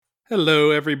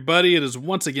Hello, everybody. It is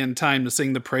once again time to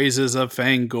sing the praises of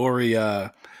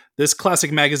Fangoria. This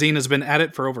classic magazine has been at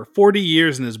it for over 40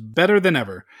 years and is better than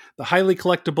ever. The highly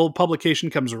collectible publication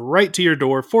comes right to your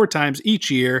door 4 times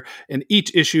each year, and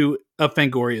each issue of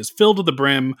Fangoria is filled to the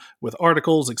brim with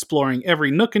articles exploring every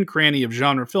nook and cranny of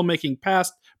genre filmmaking,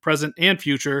 past, present, and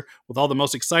future, with all the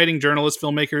most exciting journalists,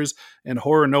 filmmakers, and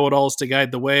horror know-it-alls to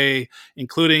guide the way,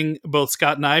 including both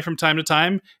Scott and I from time to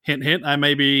time. Hint, hint, I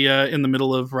may be in the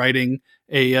middle of writing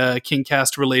a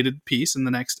KingCast-related piece in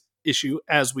the next issue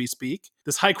as we speak.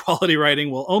 This high-quality writing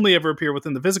will only ever appear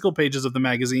within the physical pages of the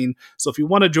magazine, so if you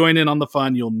want to join in on the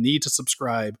fun, you'll need to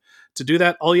subscribe. To do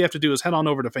that, all you have to do is head on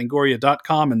over to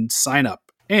fangoria.com and sign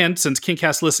up. And since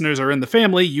KingCast listeners are in the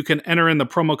family, you can enter in the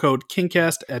promo code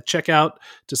KingCast at checkout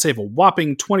to save a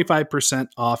whopping 25%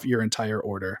 off your entire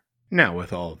order. Now,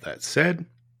 with all of that said,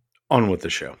 on with the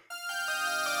show.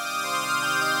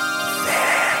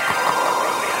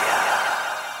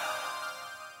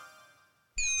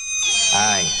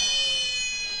 Hi,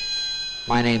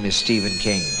 my name is Stephen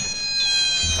King.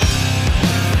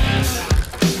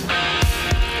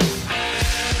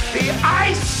 The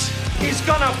ice is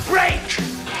gonna break!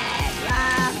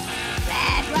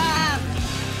 Bad Rob!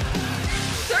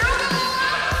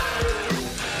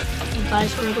 You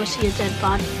guys wanna go see a dead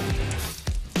body?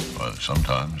 Well,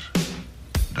 sometimes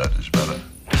that is better.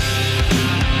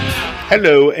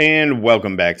 Hello, and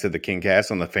welcome back to the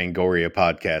KingCast on the Fangoria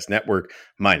Podcast Network.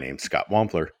 My name's Scott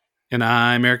Wampler. And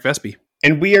I'm Eric Vespi.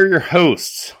 And we are your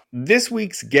hosts. This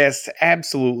week's guest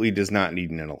absolutely does not need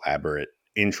an elaborate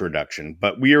introduction,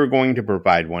 but we are going to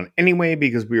provide one anyway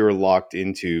because we are locked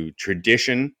into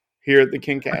tradition here at the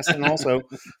KingCast, and also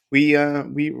we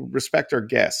respect our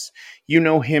guests. You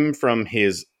know him from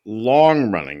his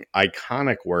long-running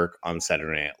iconic work on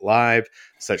Saturday Night Live,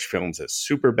 such films as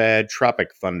Superbad,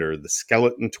 Tropic Thunder, The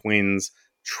Skeleton Twins,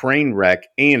 Trainwreck,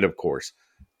 and of course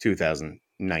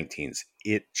 2019's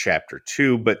It Chapter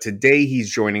 2. But today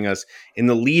he's joining us in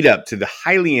the lead up to the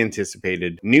highly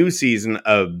anticipated new season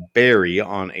of Barry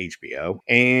on HBO,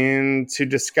 and to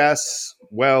discuss,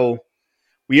 well,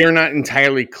 we are not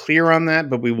entirely clear on that,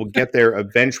 but we will get there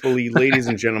eventually. Ladies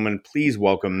and gentlemen, please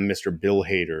welcome Mr. Bill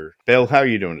Hader. Bill, how are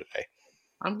you doing today?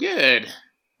 I'm good.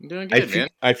 I'm doing good, man.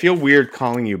 I feel weird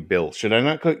calling you Bill. Should I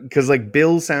not? Because like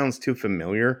Bill sounds too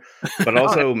familiar, but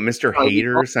also Mr.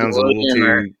 Hader sounds a little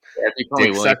too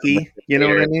dick sucky. You know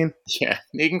what I mean? Yeah,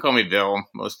 you can call me Bill.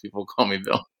 Most people call me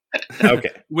Bill.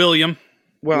 Okay, William.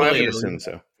 Well, I would assume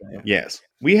so. Yes,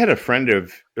 we had a friend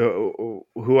of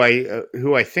who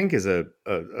I think is a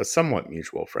somewhat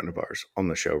mutual friend of ours on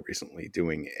the show recently,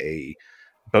 doing a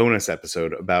bonus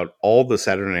episode about all the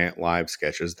Saturday Night Live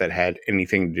sketches that had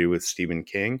anything to do with Stephen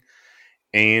King,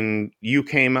 and you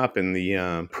came up in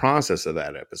the process of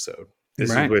that episode.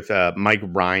 This is with Mike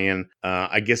Ryan.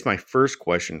 I guess my first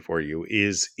question for you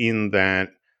is, in that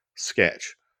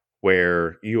sketch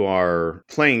where you are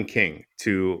playing King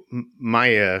to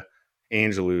Maya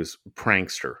Angelou's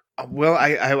prankster. Well,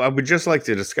 I would just like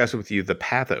to discuss with you the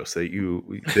pathos that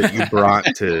you brought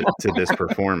to this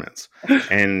performance,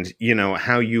 and you know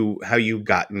how you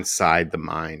got inside the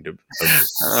mind of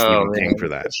Stephen King for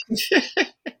that.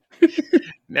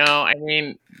 No, I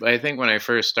mean, I think when I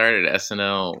first started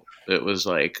SNL, it was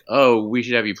like, oh, we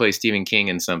should have you play Stephen King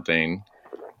in something,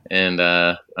 and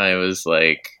I was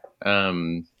like,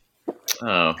 oh,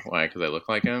 why? Because I look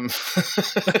like him.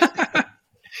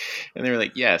 And they were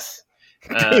like, yes.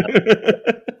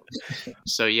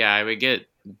 So yeah, I would get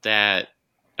that.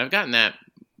 I've gotten that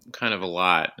kind of a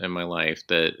lot in my life,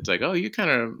 that it's like, oh, you kind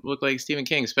of look like Stephen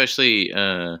King, especially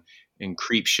in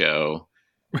Creepshow.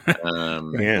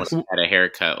 Yes. When I had a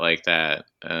haircut like that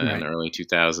in the early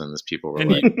 2000s, people were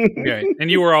like, right. And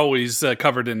you were always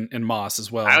covered in moss as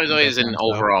well. I was always in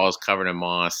overalls covered in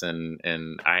moss, and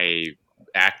I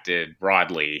acted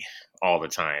broadly all the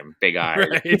time. Big eyes.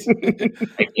 Right.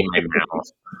 Like in my mouth.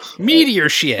 Meteor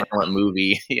shit. Silent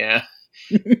movie. Yeah.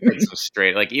 Like so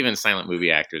straight. Like even silent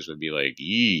movie actors would be like,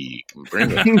 yee, can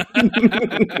bring it.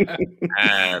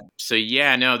 So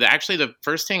yeah, no, actually the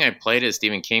first thing I played as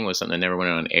Stephen King was something that never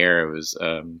went on air. It was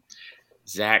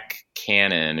Zach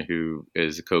Cannon, who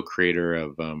is a co-creator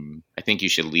of I Think You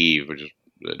Should Leave, which is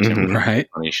Tim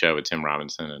funny show with Tim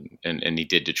Robinson, and he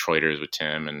did Detroiters with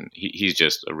Tim, and he's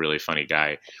just a really funny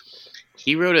guy.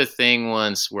 He wrote a thing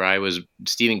once where I was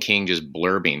Stephen King just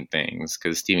blurbing things,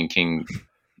 because Stephen King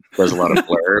does a lot of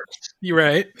blurbs. You're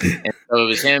right. And so it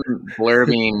was him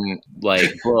blurbing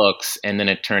like books, and then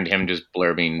it turned him just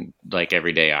blurbing like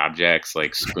everyday objects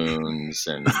like spoons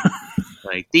and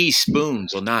like these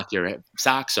spoons will knock your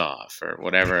socks off or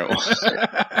whatever it was.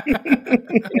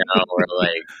 Or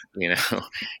like,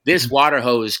 this water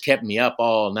hose kept me up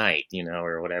all night,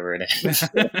 or whatever it is.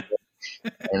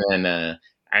 And then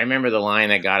I remember the line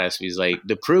that got us. He's like,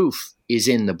 the proof is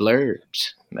in the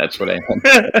blurbs. That's what I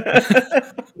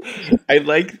I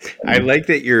like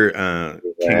that your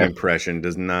King impression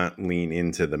does not lean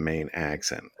into the main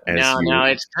accent. No,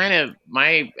 it's kind of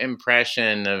my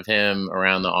impression of him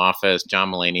around the office.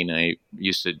 John Mulaney and I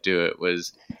used to do it.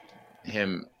 Was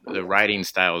him? The writing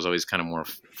style was always kind of more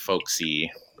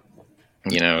folksy,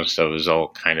 So it was all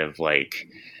kind of like,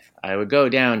 I would go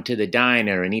down to the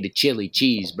diner and eat a chili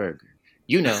cheeseburger.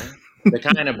 The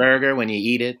kind of burger when you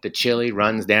eat it, the chili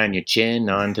runs down your chin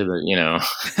onto the,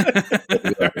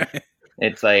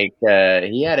 It's like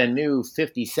he had a new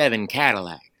 57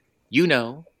 Cadillac.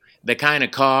 The kind of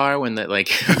car when the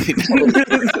like.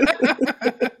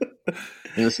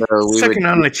 And so sucking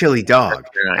on a chili dog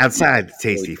outside the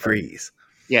Tasty Freeze.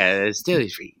 Yeah, it's Tasty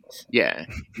Freeze. Yeah,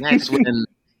 and that's when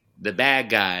the bad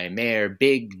guy, Mayor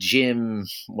Big Jim,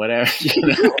 whatever.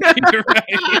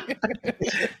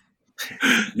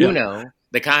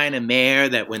 The kind of mayor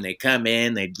that when they come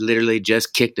in, they literally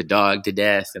just kick the dog to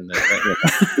death, and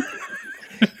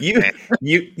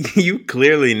you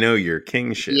clearly know your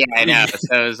kingship. Yeah, I know.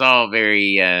 So it was all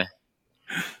very.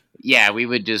 We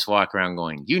would just walk around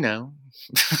going, Well,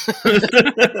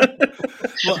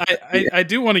 I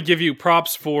do want to give you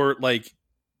props for like.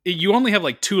 You only have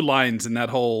like 2 lines in that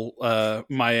whole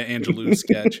Maya Angelou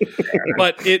sketch,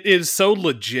 but it is so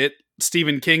legit.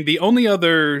 Stephen King. The only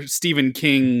other Stephen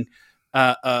King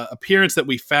appearance that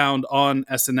we found on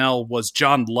SNL was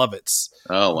John Lovitz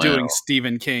doing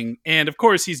Stephen King, and of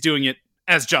course he's doing it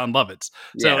as John Lovitz.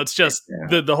 So it's just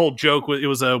the whole joke. It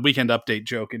was a Weekend Update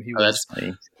joke, and he was that's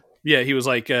funny. Yeah, he was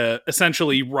like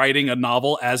essentially writing a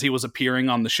novel as he was appearing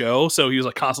on the show. So he was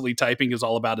like constantly typing. It was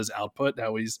all about his output,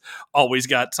 how he's always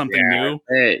got something new.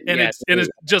 It's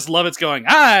just Lovitz going,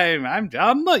 I'm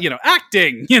John,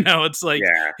 acting. It's like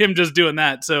him just doing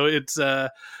that. So it's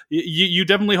you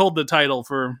definitely hold the title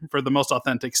for the most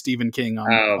authentic Stephen King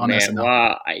on SNL.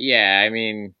 Well, I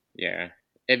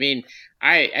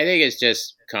think it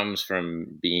just comes from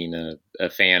being a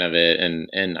fan of it,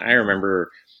 and I remember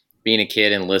being a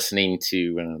kid and listening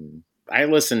to, I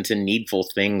listened to Needful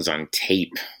Things on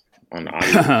tape, on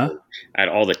audio. I had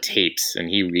all the tapes, and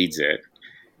he reads it.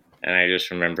 And I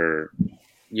just remember,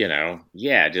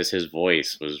 just his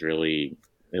voice was really,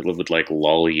 it would like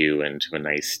lull you into a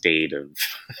nice state of,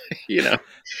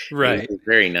 right. It was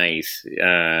very nice.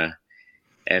 And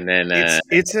then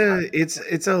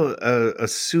it's a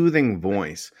soothing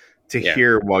voice to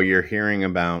hear while you're hearing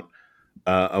about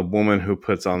a woman who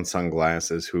puts on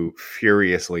sunglasses who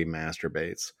furiously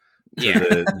masturbates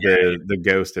to the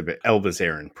ghost of Elvis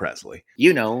Aaron Presley.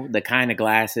 The kind of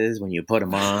glasses when you put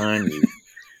them on, you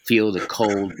feel the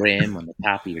cold brim on the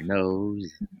top of your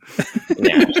nose.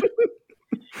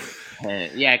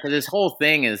 Because this whole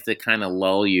thing is to kind of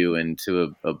lull you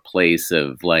into a place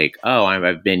of like, oh,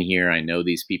 I've been here, I know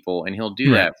these people, and he'll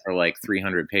do that for like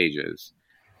 300 pages.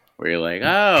 Where you're like,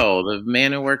 oh, the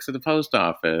man who works at the post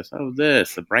office. Oh, a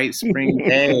bright spring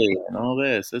day and all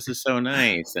this. This is so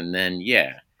nice. And then,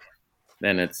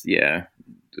 then it's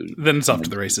off to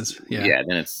the races.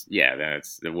 Then it's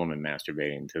the woman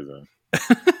masturbating to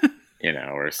the,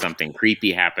 or something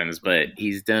creepy happens. But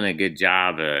he's done a good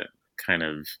job at kind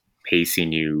of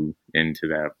pacing you into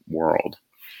that world.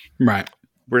 Right.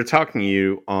 We're talking to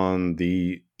you on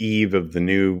the eve of the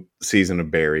new season of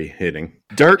Barry hitting.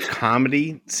 Dark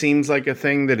comedy seems like a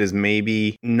thing that is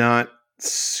maybe not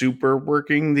super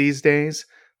working these days,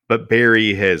 but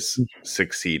Barry has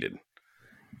succeeded.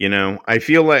 I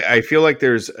feel like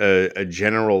there's a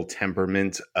general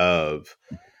temperament of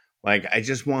like, I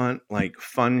just want like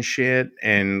fun shit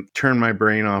and turn my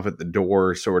brain off at the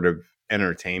door sort of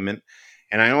entertainment.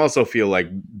 And I also feel like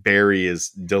Barry is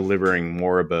delivering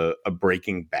more of a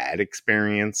Breaking Bad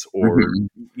experience, or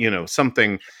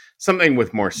something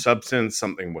with more substance,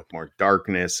 something with more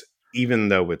darkness, even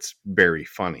though it's very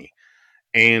funny.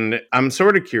 And I'm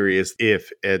sort of curious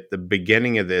if at the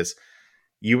beginning of this,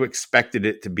 you expected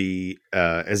it to be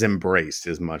as embraced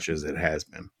as much as it has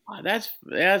been. Oh,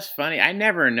 that's funny. I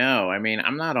never know. I mean,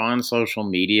 I'm not on social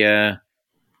media.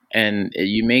 And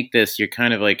you make this, you're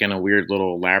kind of like in a weird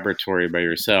little laboratory by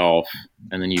yourself,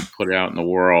 and then you put it out in the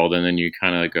world, and then you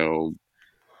kind of go,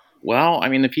 well, I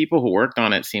mean, the people who worked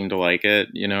on it seem to like it,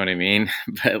 you know what I mean?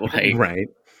 But like, right.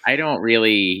 I don't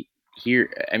really hear,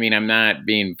 I mean, I'm not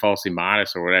being falsely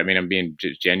modest or whatever. I mean, I'm being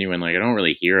genuine. Like, I don't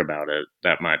really hear about it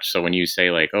that much. So when you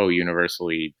say like, oh,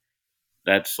 universally,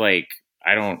 that's like,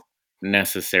 I don't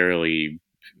necessarily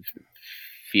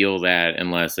feel that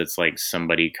unless it's like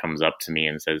somebody comes up to me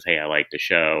and says, "Hey, I like the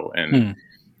show,"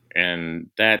 and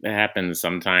that happens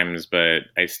sometimes, but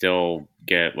I still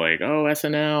get like, "Oh,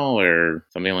 SNL" or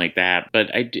something like that. But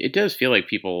it does feel like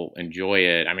people enjoy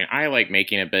it. I mean, I like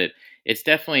making it, but it's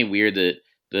definitely weird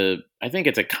that I think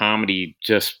it's a comedy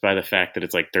just by the fact that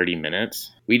it's like 30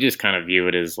 minutes. We just kind of view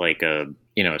it as like a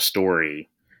story,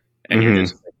 and you're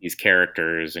just like these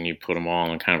characters, and you put them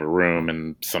all in kind of a room,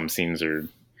 and some scenes are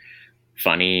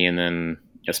funny, and then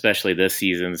especially this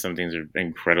season, some things are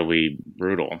incredibly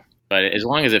brutal. But as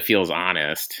long as it feels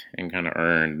honest and kind of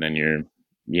earned, then you're,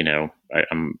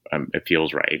 it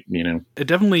feels right, It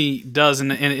definitely does,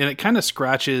 and it kind of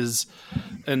scratches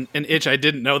an itch I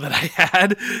didn't know that I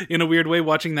had in a weird way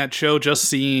watching that show. Just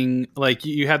seeing, like,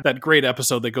 you had that great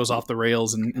episode that goes off the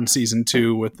rails in season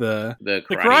 2 with the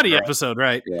karate episode,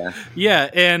 right? Yeah,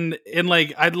 and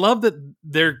like, I love that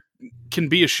there can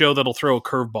be a show that'll throw a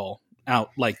curveball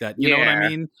out like that. You know what I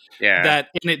mean? Yeah.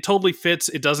 And it totally fits.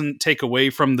 It doesn't take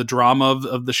away from the drama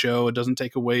of the show. It doesn't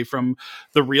take away from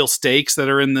the real stakes that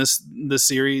are in this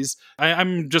series.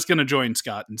 I'm just going to join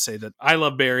Scott and say that I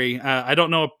love Barry. I don't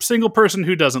know a single person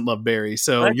who doesn't love Barry.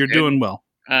 So you're doing well.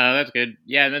 That's good.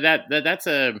 Yeah, that's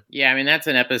that's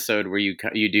an episode where you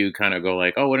do kind of go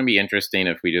like, oh, wouldn't it be interesting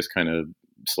if we just kind of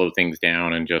slow things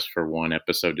down and just for one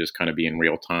episode just kind of be in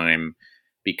real time.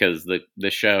 Because the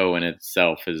show in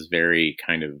itself is very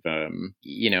kind of,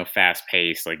 fast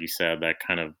paced, like you said, that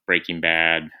kind of Breaking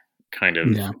Bad kind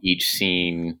of each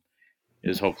scene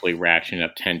is hopefully ratcheting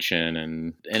up tension.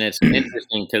 And it's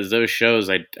interesting because those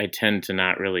shows I tend to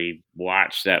not really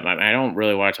watch that much. I don't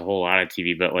really watch a whole lot of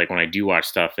TV, but like when I do watch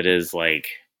stuff, it is like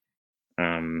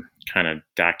kind of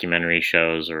documentary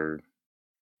shows or,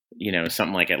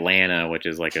 something like Atlanta, which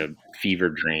is like a fever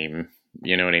dream.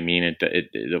 You know what I mean?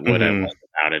 What I like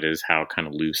about it is how kind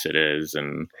of loose it is,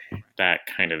 and that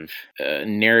kind of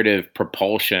narrative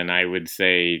propulsion, I would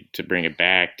say, to bring it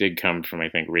back, did come from, I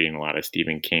think, reading a lot of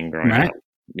Stephen King growing up.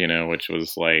 Which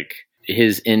was like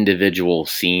his individual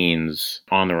scenes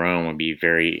on their own would be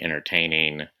very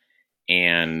entertaining,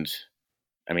 and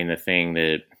I mean the thing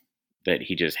that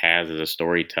he just has as a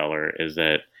storyteller is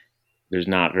that there's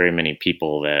not very many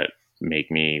people that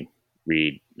make me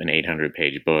read an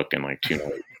 800-page book in like 2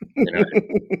 nights.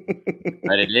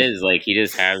 But it is like he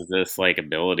just has this like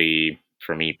ability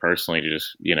for me personally to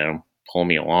just pull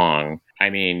me along.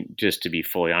 I mean, just to be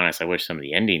fully honest, I wish some of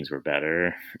the endings were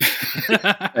better.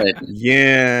 But,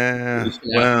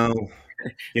 well,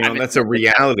 that's a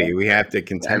reality we have to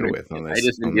contend with on this. I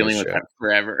just been dealing with that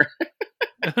forever.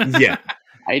 Yeah.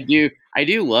 I do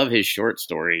love his short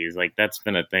stories. Like that's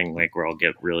been a thing like where I'll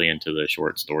get really into the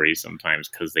short stories sometimes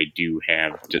because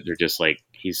they're just like,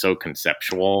 he's so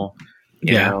conceptual,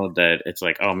 you know, that it's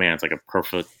like, oh man, it's like a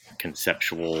perfect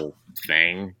conceptual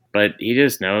thing. But he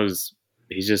just knows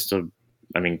he's just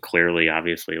clearly,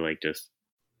 obviously, like just,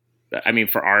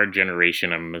 for our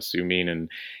generation, I'm assuming, and,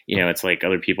 it's like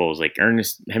other people, it was like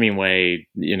Ernest Hemingway,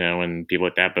 and people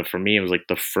like that. But for me, it was like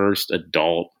the first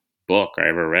adult book I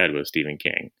ever read was Stephen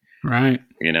King. Right.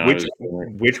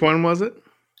 Which one was it?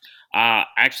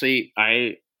 Actually,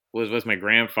 I was with my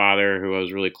grandfather, who I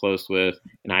was really close with,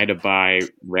 and I had to buy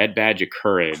Red Badge of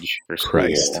Courage for school.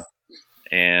 Christ.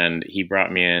 And he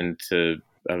brought me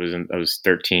I was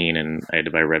 13, and I had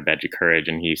to buy Red Badge of Courage,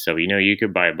 and he said, you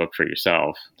could buy a book for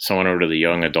yourself. So I went over to the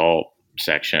young adult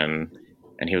section,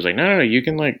 and he was like, no, you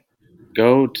can like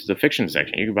go to the fiction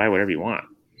section. You can buy whatever you want.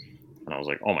 And I was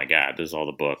like, oh my God, this is all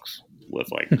the books with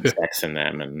like sex in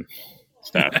them and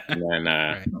stuff. And then,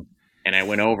 and I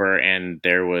went over, and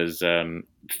there was,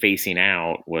 facing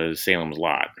out was Salem's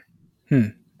Lot.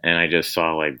 And I just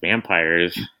saw like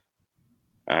vampires.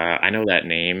 I know that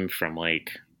name from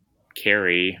like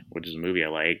Carrie, which is a movie I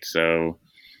liked. So,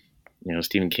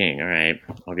 Stephen King. All right,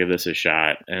 I'll give this a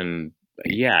shot. And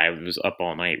yeah, I was up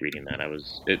all night reading that.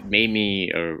 It made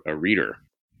me a reader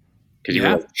because you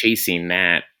were like chasing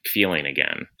that feeling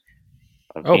again.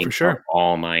 Of being for sure.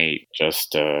 All night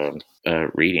just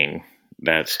reading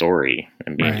that story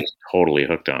and being just totally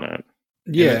hooked on it.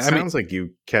 Yeah, it sounds like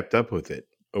you kept up with it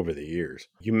over the years.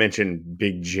 You mentioned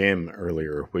Big Jim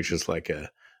earlier, which is like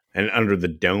an Under the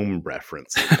Dome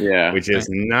reference. Yeah. Which is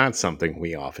not something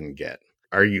we often get.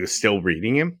 Are you still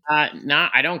reading him? No,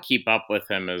 I don't keep up with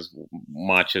him as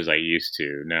much as I used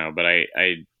to. No, but I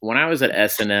when I was at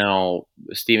SNL,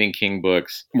 Stephen King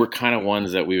books were kind of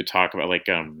ones that we would talk about. Like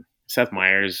Seth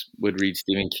Meyers would read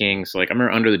Stephen King. So like I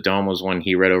remember Under the Dome was one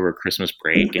he read over Christmas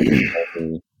break,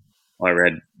 and I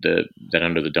read that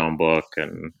Under the Dome book,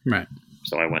 and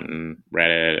so I went and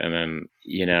read it, and then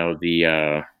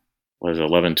was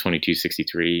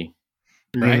 11/22/63.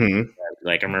 Right. Mhm.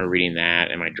 Like I remember reading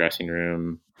that in my dressing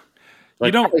room.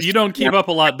 You don't keep up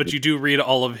a lot, but you do read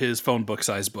all of his phone book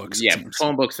size books. Yeah,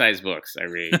 phone book size books I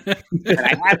read. But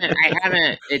I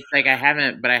haven't. It's like I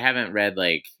haven't read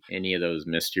like any of those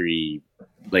mystery,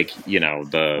 like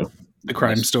the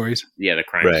crime stories. Yeah, the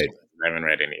crime Right. stories. I haven't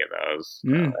read any of those.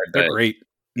 They're great.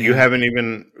 You Yeah. haven't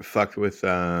even fucked with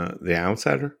The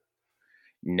Outsider?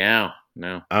 No.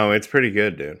 Oh, it's pretty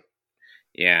good, dude.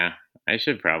 Yeah, I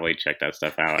should probably check that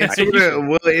stuff out.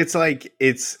 It's like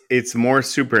it's more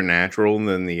supernatural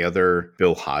than the other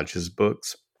Bill Hodges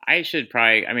books. I should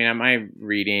probably. I mean, am I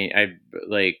reading? I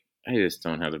just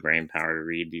don't have the brain power to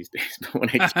read these days. But when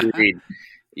I do read,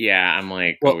 yeah, I'm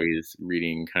like always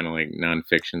reading kind of like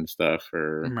nonfiction stuff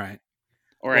right.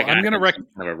 Or I got kind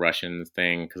of a Russian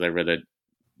thing because I read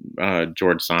that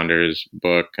George Saunders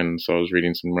book, and so I was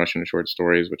reading some Russian short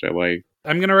stories, which I like.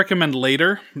 I'm going to recommend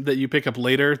Later, that you pick up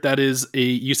Later. That is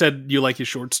you said you like his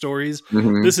short stories.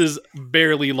 Mm-hmm. This is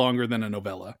barely longer than a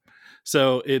novella.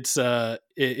 So it's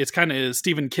kind of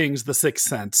Stephen King's The Sixth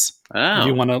Sense. Oh. If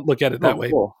you want to look at it that way.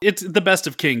 Cool. It's the best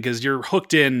of King because you're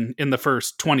hooked in the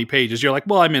first 20 pages. You're like,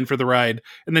 well, I'm in for the ride.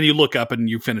 And then you look up and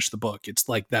you finish the book. It's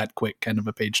like that quick kind of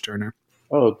a page turner.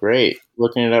 Oh, great.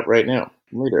 Looking it up right now.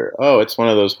 Later. Oh, it's one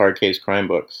of those hard case crime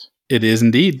books. It is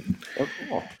indeed. Oh,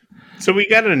 cool. So we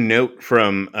got a note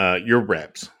from your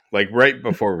reps, like right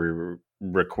before we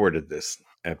recorded this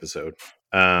episode,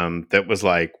 that was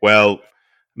like, well,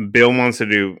 Bill wants to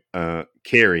do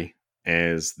Carrie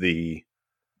as the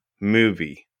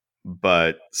movie,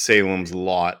 but Salem's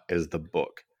Lot as the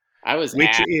book.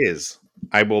 Is,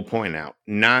 I will point out,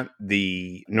 not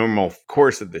the normal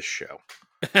course of this show.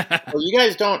 Well, you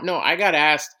guys don't know. I got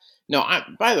asked. No,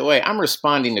 by the way, I'm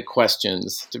responding to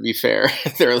questions, to be fair.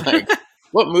 They're like,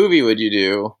 what movie would you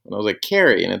do? And I was like,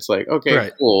 Carrie. And it's like, okay,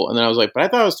 right. Cool. And then I was like, but I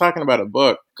thought I was talking about a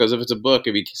book, because if it's a book,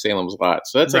 it'd be Salem's Lot.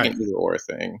 So that's like an either or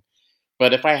thing.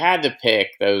 But if I had to pick,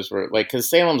 those were like, because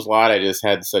Salem's Lot, I just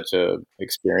had such a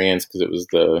experience because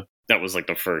that was like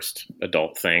the first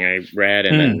adult thing I read.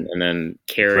 And then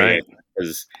Carrie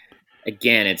was,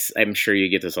 again, I'm sure you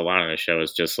get this a lot on the show.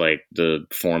 It's just like the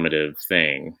formative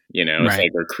thing, It's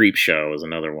like their Creep Show was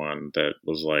another one that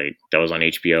was on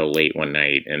HBO late one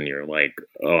night, and you're like,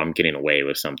 oh, I'm getting away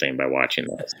with something by watching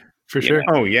this. For sure.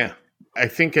 Oh yeah, I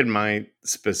think in my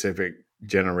specific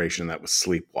generation that was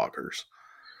Sleepwalkers.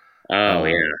 Oh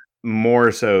yeah,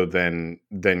 more so than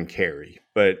Carrie,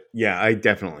 but yeah, I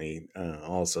definitely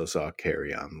also saw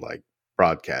Carrie on like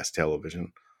broadcast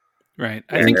television. Right,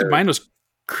 I think mine was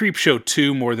Creep Show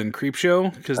 2 more than Creep Show,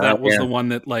 because that was the one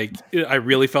that like I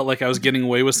really felt like I was getting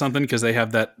away with something, because they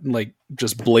have that like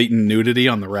just blatant nudity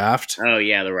on the raft. Oh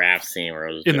yeah, the raft scene where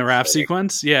it was in the raft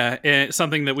sequence. Yeah, and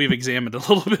something that we've examined a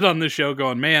little bit on this show.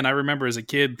 Going, man, I remember as a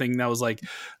kid thinking that was like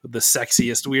the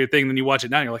sexiest weird thing. Then you watch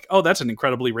it now, and you're like, oh, that's an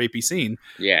incredibly rapey scene.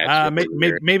 Yeah,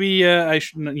 maybe I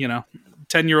should,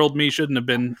 10-year-old me shouldn't have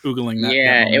been oogling that.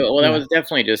 Yeah, that was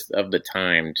definitely just of the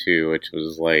time too, which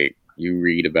was like, you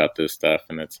read about this stuff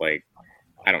and it's like,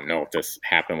 I don't know if this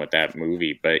happened with that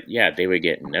movie, but yeah, they would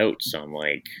get notes on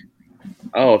like,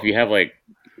 oh, if you have like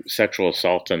sexual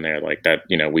assault in there like that,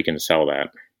 we can sell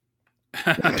that.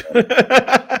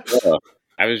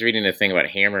 I was reading a thing about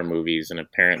Hammer movies, and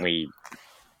apparently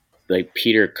like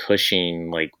Peter Cushing,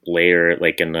 like later,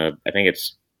 like in the, I think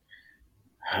it's,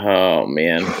 oh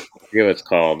man, I forget what it's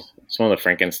called. It's one of the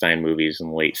Frankenstein movies in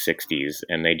the late 60s.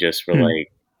 And they just were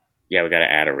like, yeah, we got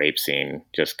to add a rape scene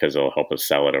just because it'll help us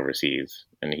sell it overseas.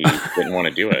 And he didn't want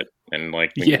to do it. And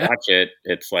like when you watch it,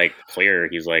 it's like clear.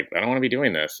 He's like, I don't want to be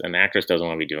doing this. And the actress doesn't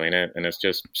want to be doing it. And it's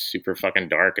just super fucking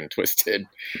dark and twisted.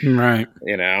 Right.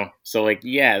 So like,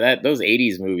 yeah, those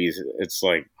 80s movies, it's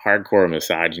like hardcore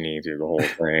misogyny through the whole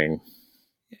thing.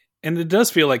 And it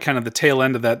does feel like kind of the tail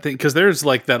end of that thing, because there's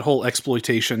like that whole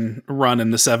exploitation run in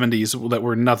the 70s that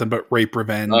were nothing but rape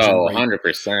revenge. Oh, and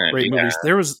 100%. Rape movies.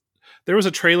 There was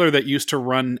a trailer that used to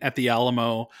run at the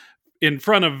Alamo in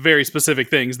front of very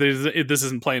specific things. This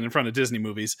isn't playing in front of Disney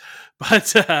movies,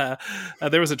 but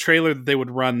there was a trailer that they would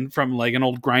run from like an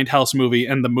old Grindhouse movie,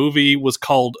 and the movie was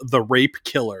called The Rape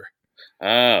Killer.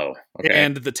 Oh, okay.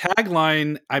 And the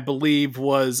tagline, I believe,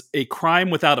 was a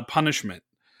crime without a punishment.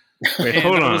 Wait,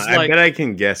 hold on. I bet I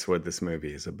can guess what this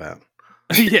movie is about.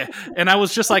 Yeah, and I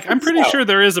was just like, I'm pretty sure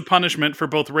there is a punishment for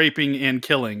both raping and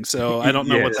killing, so I don't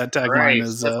know what that tagline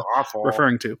is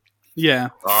referring to. Yeah.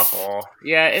 Awful.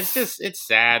 Yeah, it's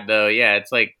sad though. Yeah,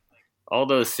 it's like all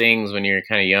those things when you're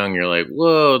kind of young, you're like,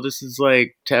 whoa, this is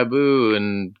like taboo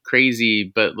and crazy,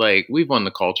 but like we've won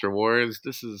the culture wars.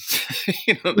 This is,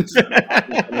 this is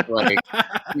like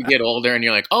you get older and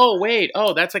you're like, oh wait,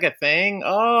 oh that's like a thing.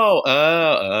 Oh,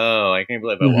 I can't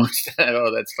believe I watched that.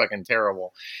 Oh, that's fucking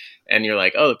terrible. And you're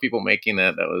like, oh, the people making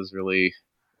that was really,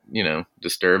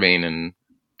 disturbing and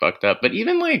fucked up. But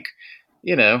even like,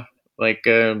 there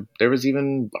was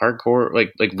even hardcore,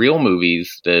 like real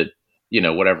movies that,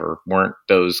 whatever, weren't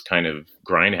those kind of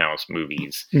grindhouse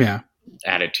movies. Yeah.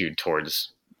 Attitude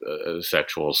towards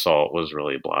sexual assault was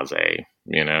really blasé,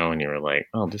 and you were like,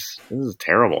 oh, this is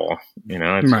terrible.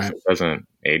 It doesn't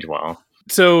age well.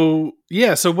 So,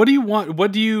 yeah. So what do you want?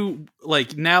 What do you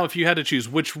like now? If you had to choose,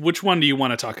 which one do you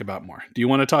want to talk about more? Do you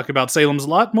want to talk about Salem's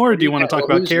Lot more? Or do you want to talk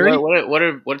about Carrie?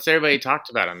 What's everybody talked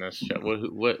about on this show?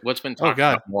 What's been talked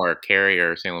about more, Carrie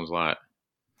or Salem's Lot?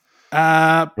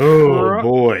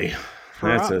 Boy.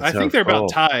 I think they're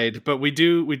about tied, but we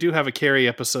do have a Carrie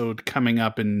episode coming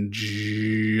up in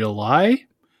June. Well,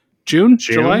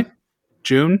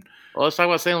 let's talk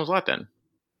about Salem's Lot then.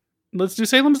 Let's do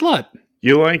Salem's Lot.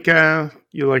 You like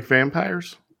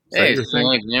vampires? Hey, you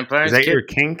like vampires? Is that your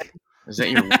kink? Is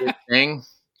that your weird thing?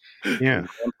 Yeah,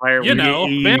 vampire. You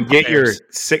get your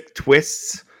sick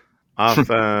twists off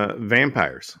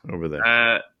vampires over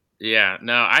there. Yeah,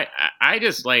 no, I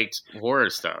just liked horror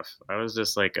stuff. I was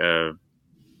just like a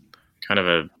kind of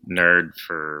a nerd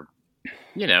for,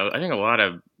 I think a lot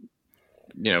of,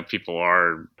 people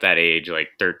are that age, like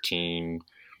 13,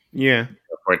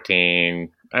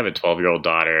 14. I have a 12-year-old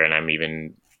daughter, and I'm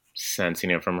even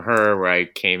sensing it from her where I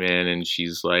came in and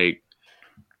she's like,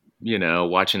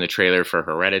 watching the trailer for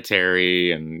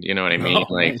Hereditary, and you know what I mean?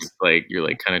 Nice. Like you're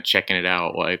like kind of checking it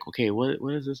out, like, okay, what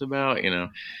is this about?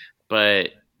 But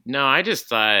no, I just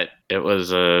thought it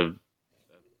was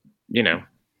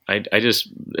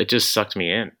it just sucked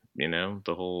me in,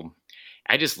 the whole.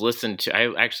 I just listened to.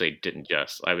 I actually didn't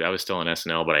just. I was still on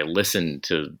SNL, but I listened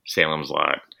to Salem's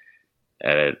Lot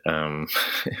at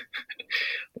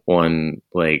one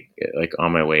like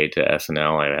on my way to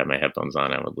SNL. I had my headphones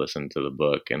on. I would listen to the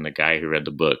book, and the guy who read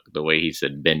the book, the way he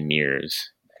said Ben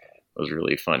Mears was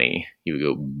really funny. He would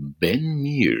go, Ben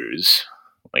Mears,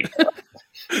 like.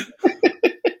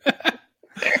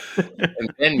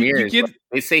 And Ben Mears,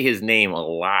 they say his name a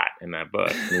lot in that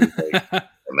book.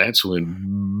 And that's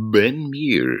when Ben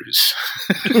Mears.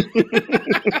 He's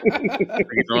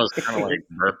almost kind of like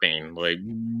burping, like,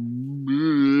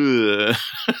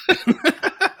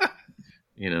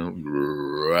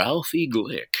 Ralphie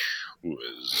Glick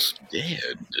was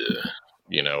dead,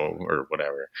 or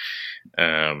whatever.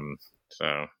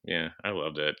 So yeah, I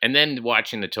loved it. And then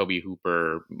watching the Tobe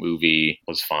Hooper movie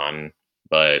was fun,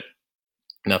 but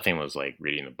nothing was like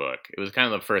reading the book. It was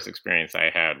kind of the first experience I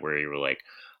had where you were like,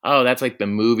 oh, that's like the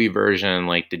movie version,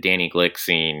 like the Danny Glick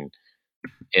scene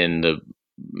in the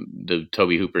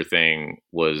Tobe Hooper thing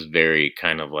was very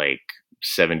kind of like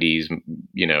 70s,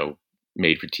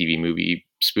 made for TV movie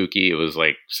spooky. It was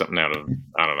like something out of,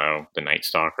 I don't know, The Night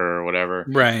Stalker or whatever.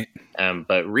 Right.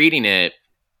 But reading it,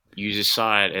 you just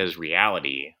saw it as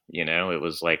reality. It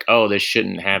was like, oh, this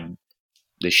shouldn't have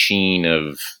the sheen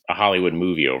of a Hollywood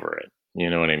movie over it. You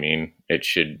know what I mean? It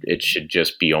should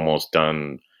just be almost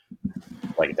done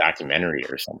like a documentary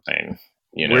or something.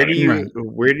 Where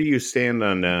do you stand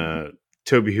on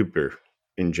Tobe Hooper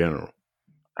in general?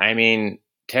 I mean,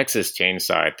 Texas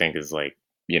Chainsaw, I think, is like,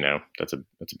 that's a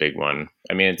big one.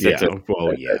 I mean, that's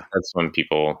one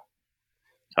people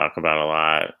talk about a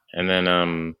lot. And then,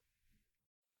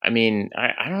 I mean,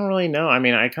 I don't really know. I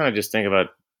mean, I kind of just think about,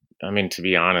 to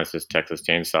be honest, it's Texas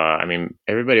Chainsaw. I mean,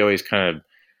 everybody always kind of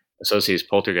associates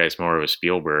Poltergeist more with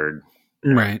Spielberg.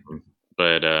 Right.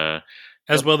 But,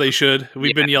 as well they should.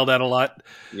 We've been yelled at a lot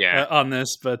on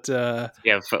this, but but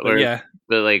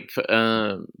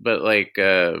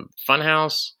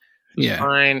Funhouse was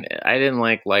fine. I didn't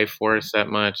like Life Force that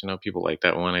much. I know people like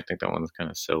that one. I think that one's kind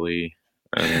of silly.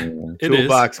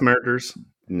 Toolbox Murders.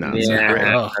 No,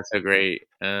 not so great.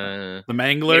 The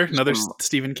Mangler, another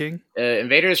Stephen King.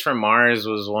 Invaders from Mars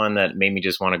was one that made me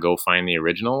just want to go find the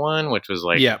original one, which was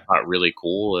like really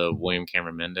cool. The William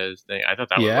Cameron Mendez thing. I thought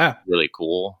that was really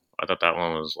cool. I thought that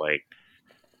one was like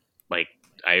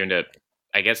I ended up.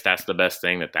 I guess that's the best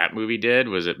thing that movie did,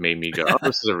 was it made me go, oh,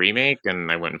 this is a remake,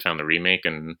 and I went and found the remake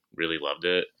and really loved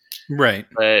it. Right.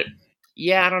 But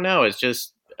yeah, I don't know. It's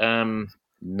just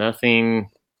nothing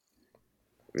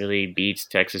really beats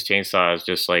Texas Chainsaw. It's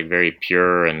just like very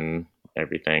pure and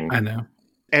everything. I know.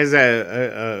 As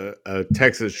a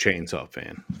Texas Chainsaw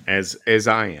fan, as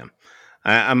I am,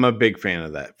 I'm a big fan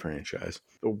of that franchise.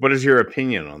 What is your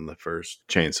opinion on the first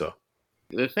Chainsaw?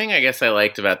 The thing I guess I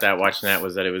liked about that, watching that,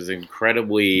 was that it was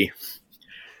incredibly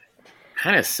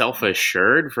kind of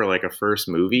self-assured for like a first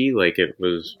movie. Like it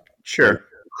was Sure.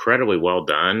 incredibly well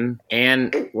done.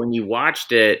 And when you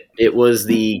watched it, it was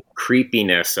the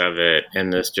creepiness of it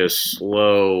and this just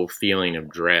slow feeling of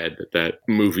dread that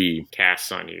movie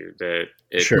casts on you. That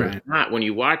it's Sure. not, when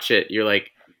you watch it, you're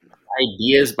like,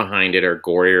 ideas behind it are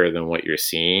gorier than what you're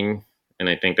seeing. And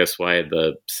I think that's why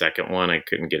the second one I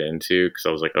couldn't get into, because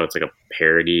I was like, oh, it's like a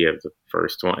parody of the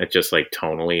first one. It's just like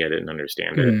tonally, I didn't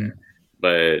understand it.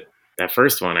 But that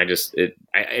first one, I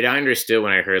understood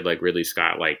when I heard like Ridley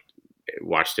Scott like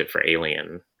watched it for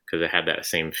Alien, because it had that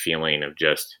same feeling of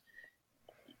just,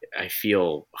 I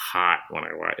feel hot when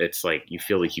I watch. It's like you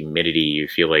feel the humidity, you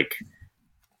feel like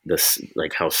this,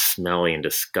 like how smelly and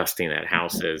disgusting that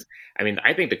house is. I mean,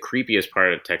 I think the creepiest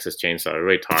part of Texas Chainsaw,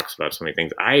 everybody talks about so many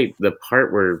things. The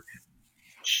part where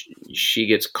she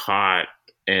gets caught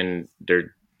and the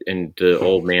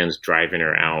old man's driving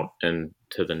her out and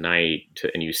to the night,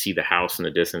 and you see the house in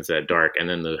the distance at dark, and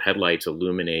then the headlights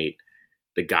illuminate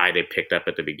the guy they picked up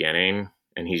at the beginning,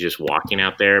 and he's just walking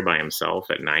out there by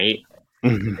himself at night.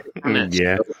 It's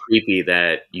so creepy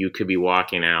that you could be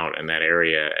walking out in that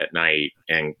area at night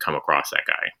and come across that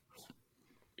guy.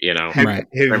 You know,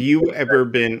 have you ever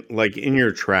been, like, in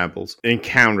your travels,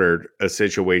 encountered a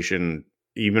situation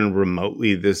even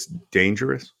remotely this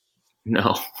dangerous?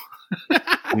 No.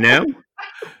 No?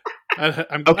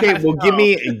 Okay, well, give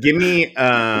me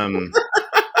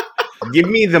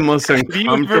the most uncomfortable.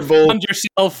 Have you ever found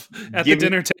yourself at the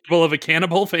dinner table of a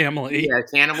cannibal family? Yeah,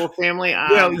 cannibal family.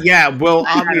 Well,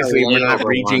 obviously we're not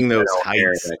reaching those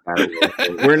heights.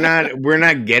 We're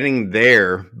not getting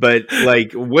there. But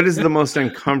like, what is the most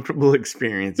uncomfortable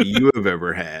experience you have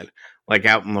ever had, like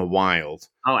out in the wild?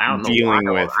 Oh, out in dealing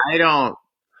the wild. with. I don't.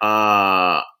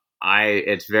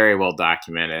 It's very well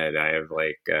documented. I have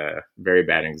like very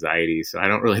bad anxiety, so I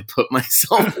don't really put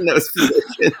myself in those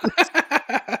positions.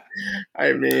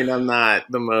 I mean, I'm not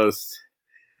the most.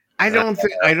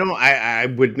 I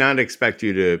would not expect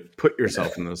you to put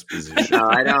yourself in those positions. No,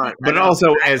 I don't. But I also,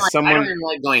 don't, as someone, I don't even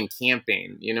like going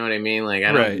camping. You know what I mean? Like,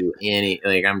 I don't do any.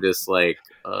 Like, I'm just like,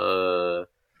 probably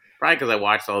because I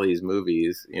watched all these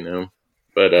movies. You know,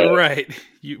 but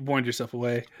you warned yourself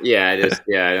away. Yeah,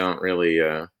 I don't really.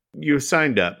 You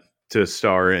signed up to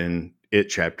star in It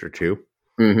Chapter 2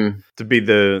 to be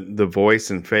the voice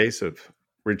and face of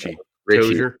Richie.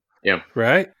 Tozier. Yeah.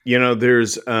 Right. You know,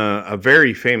 there's a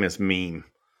very famous meme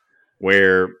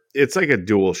where it's like a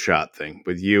dual shot thing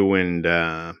with you and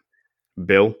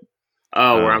Bill.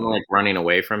 Oh, where I'm like running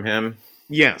away from him?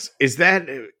 Yes. Is that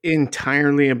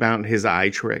entirely about his eye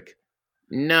trick?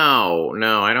 No,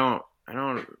 I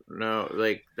don't know.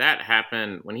 Like, that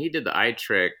happened when he did the eye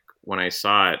trick. When I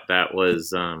saw it, that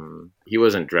was he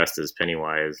wasn't dressed as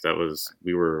Pennywise.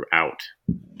 We were out.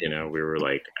 You know, we were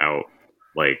like out,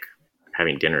 like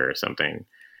having dinner or something.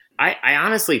 I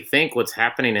honestly think what's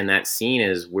happening in that scene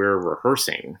is we're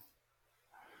rehearsing.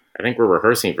 I think we're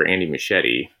rehearsing for Andy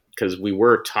Muschietti, because we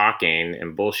were talking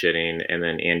and bullshitting, and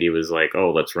then Andy was like,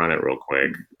 "Oh, let's run it real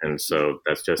quick," and so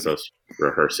that's just us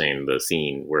rehearsing the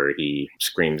scene where he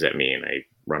screams at me and I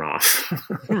run off.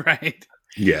 Right.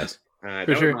 Yes. That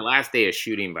was my last day of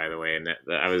shooting, by the way, and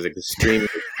I was extremely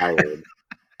tired.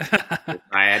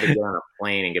 I had to get on a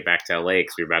plane and get back to LA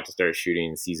because we were about to start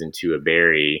shooting season 2 of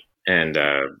Barry, and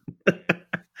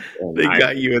they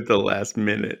got you at the last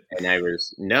minute. And I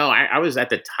was at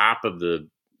the top of the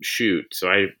shoot,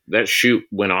 so that shoot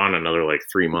went on another like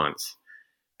 3 months,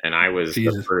 and I was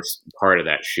the first part of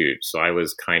that shoot, so I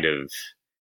was kind of.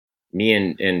 Me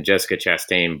and Jessica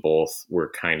Chastain both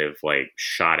were kind of like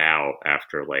shot out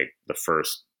after like the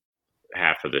first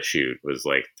half of the shoot. Was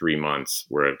like 3 months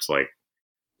where it's like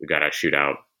we got to shoot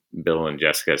out Bill and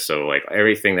Jessica. So like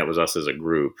everything that was us as a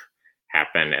group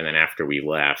happened. And then after we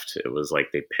left, it was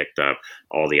like they picked up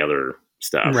all the other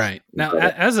stuff. Right. Now,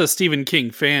 as a Stephen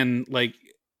King fan, like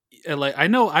I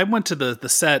know I went to the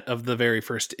set of the very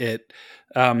first It.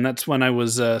 That's when I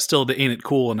was still to Ain't It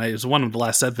Cool, and it was one of the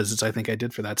last set visits I think I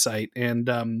did for that site. And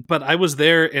but I was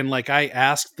there, and like I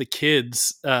asked the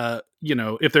kids, you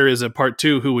know, if there is a part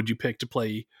 2, who would you pick to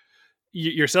play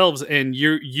yourselves? And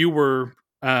you were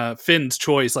Finn's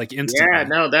choice, like instantly. Yeah,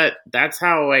 no, that's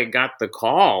how I got the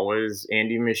call. Was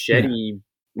Andy Muschietti? Yeah.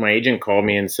 My agent called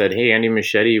me and said, "Hey, Andy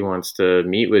Muschietti wants to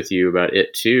meet with you about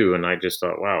It too." And I just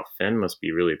thought, wow, Finn must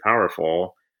be really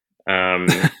powerful. And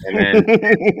then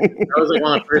that was like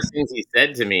one of the first things he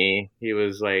said to me. He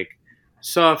was like,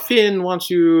 so Finn wants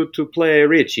you to play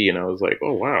Richie. And I was like,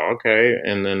 oh, wow, okay.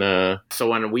 And then, so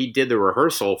when we did the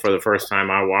rehearsal for the first time,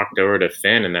 I walked over to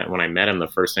Finn, and that when I met him, the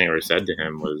first thing I ever said to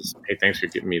him was, hey, thanks for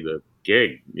giving me the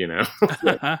gig, you know?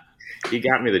 He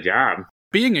got me the job.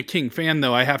 Being a King fan,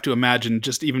 though, I have to imagine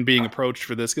just even being approached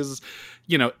for this, because,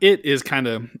 you know, it is kind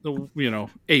of, you know,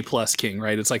 A+ King,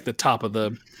 right? It's like the top of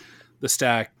the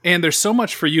stack. And there's so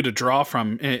much for you to draw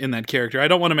from in that character. I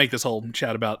don't want to make this whole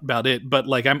chat about it, but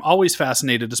like I'm always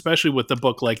fascinated, especially with a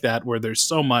book like that, where there's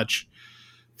so much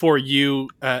for you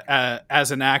as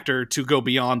an actor to go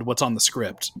beyond what's on the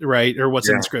script, right? Or what's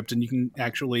in the script. And you can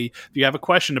actually, if you have a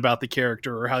question about the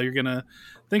character or how you're going to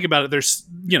think about it, there's,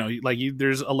 you know, like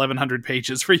there's 1,100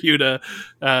 pages for you to,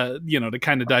 you know, to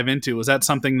kind of dive into. Was that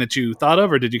something that you thought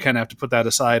of, or did you kind of have to put that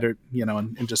aside, or, you know,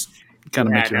 and just kind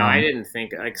of make your own? I didn't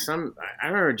think, like, I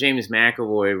remember James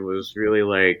McAvoy was really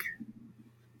like,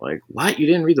 what? You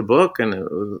didn't read the book? And I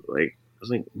was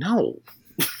like, no.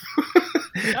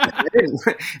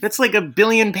 That's like 1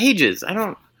 billion pages. I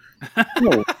don't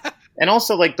know. And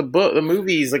also, like, the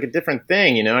movie is like a different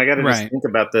thing, you know. I got to just think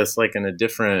about this like in a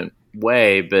different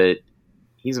way. But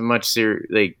he's a much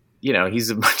he's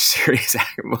a much serious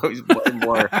actor. He's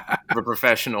more of a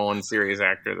professional and serious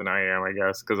actor than I am, I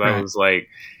guess. Because I was like,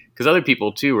 because other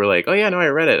people too were like, oh yeah, no, I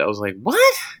read it. I was like,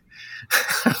 what?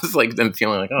 I was like them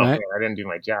feeling like, oh man, I didn't do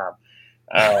my job.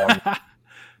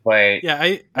 But yeah,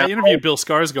 I interviewed Bill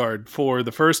Skarsgård for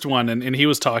the first one, and he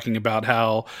was talking about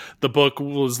how the book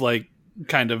was like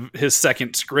kind of his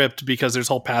second script, because there's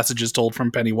whole passages told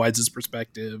from Pennywise's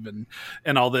perspective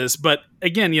and all this. But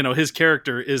again, you know, his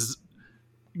character is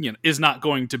not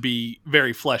going to be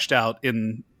very fleshed out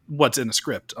in what's in the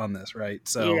script on this, right?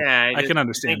 So yeah, I can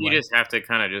understand. I think you just have to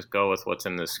kind of just go with what's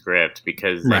in the script,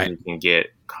 because then you can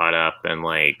get caught up and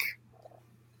like,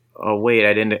 oh wait,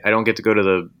 I don't get to go to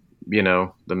the, you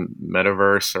know, the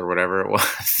metaverse or whatever it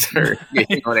was, or, you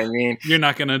know what I mean? You're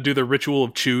not going to do the ritual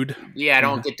of chewed. Yeah, I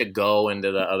don't get to go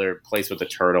into the other place with the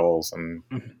turtles and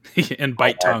and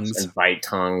bite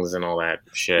tongues and all that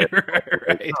shit.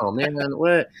 Like, oh man,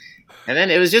 what? And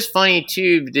then it was just funny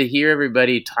too to hear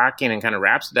everybody talking and kind of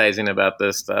rhapsodizing about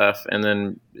this stuff. And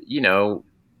then, you know,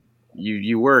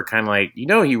 you were kind of like, you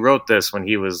know, he wrote this when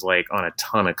he was like on a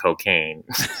ton of cocaine.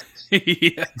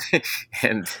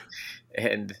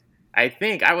 and I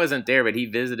think I wasn't there, but he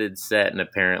visited set, and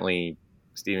apparently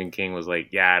Stephen King was like,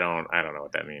 yeah, I don't know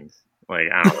what that means. Like,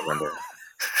 I don't remember.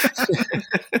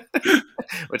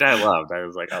 Which I loved. I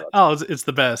was like, it's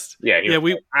the best. Yeah,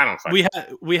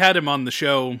 we had him on the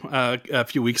show a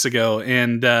few weeks ago,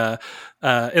 and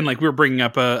like we were bringing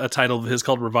up a title of his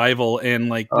called Revival, and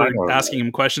like we're asking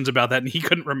him questions about that, and he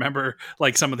couldn't remember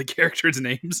like some of the characters'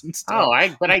 names and stuff.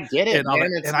 But I get it,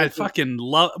 and I fucking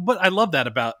love. But I love that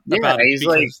about he's it,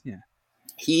 because,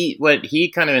 like what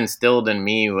he kind of instilled in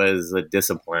me was the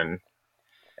discipline.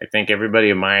 I think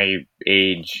everybody of my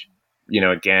age, you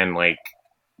know, again, like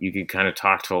you could kind of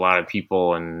talk to a lot of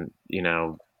people, and, you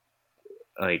know,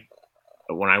 like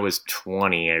when I was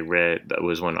 20, I read, that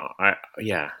was when I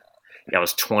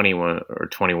was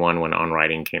 21 when On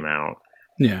Writing came out.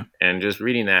 Yeah. And just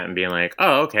reading that and being like,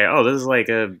 oh, okay. Oh, this is like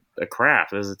a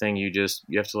craft. This is a thing you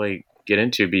have to like get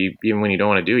into, even when you don't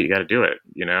want to do it, you got to do it,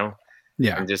 you know?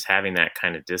 Yeah. And just having that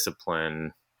kind of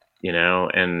discipline, you know,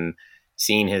 and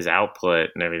seeing his output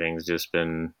and everything's just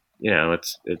been, you know,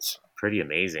 it's pretty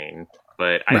amazing.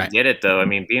 But I get it though. I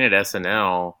mean, being at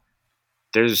SNL,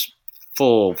 there's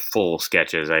full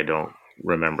sketches I don't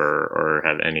remember or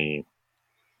have any,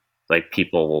 like,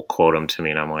 people will quote them to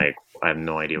me and I'm like, I have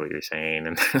no idea what you're saying.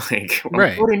 And like,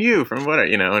 I'm quoting you from what,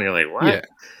 you know, and you're like, what? Yeah.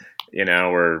 You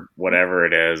know, or whatever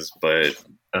it is. But,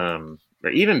 or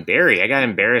even Barry, I got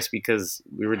embarrassed because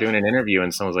we were doing an interview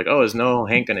and someone was like, oh, is Noah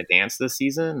Hank going to dance this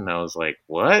season? And I was like,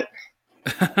 what?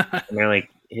 And they're like,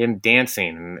 him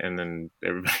dancing. And then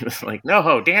everybody was like,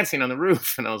 no, dancing on the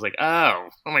roof. And I was like, oh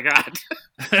my God.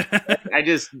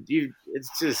 It's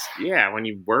just, yeah, when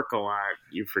you work a lot,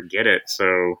 you forget it.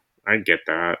 So I get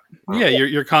that. Yeah,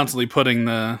 you're constantly putting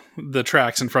the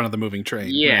tracks in front of the moving train.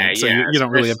 Yeah, right? So you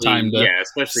don't really have time to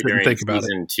especially during think about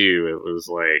season 2, it was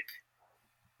like,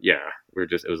 yeah,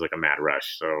 it was like a mad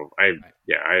rush. So I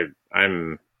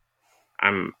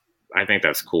think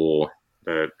that's cool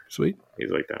that sweet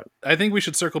he's like that. I think we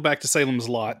should circle back to Salem's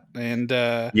Lot, and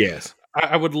yes,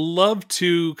 I would love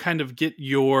to kind of get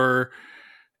your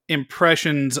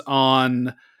impressions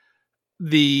on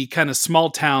the kind of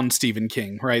small town Stephen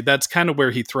King, right? That's kind of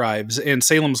where he thrives. And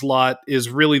Salem's Lot is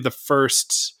really the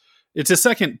first, it's a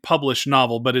second published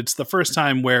novel, but it's the first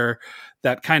time where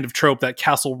that kind of trope, that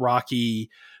Castle Rocky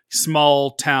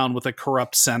small town with a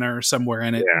corrupt center somewhere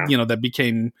in it, you know, that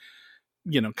became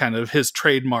kind of his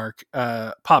trademark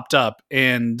popped up,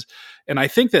 and I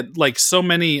think that like so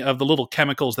many of the little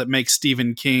chemicals that make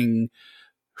Stephen King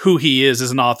who he is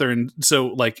as an author and so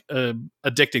like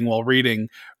addicting while reading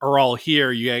are all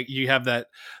here. You have the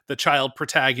child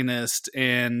protagonist,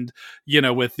 and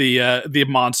with the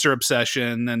monster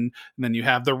obsession, and then you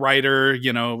have the writer,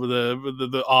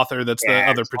 the author that's the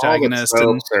other protagonist. All the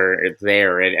tropes are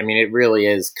there. It really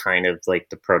is kind of like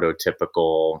the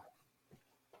prototypical,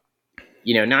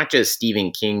 not just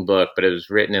Stephen King book, but it was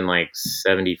written in like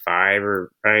 75 or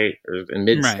in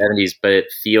mid 70s, but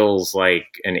it feels like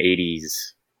an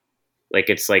 80s.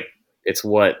 It's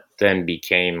what then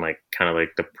became like kind of like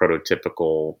the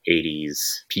prototypical 80s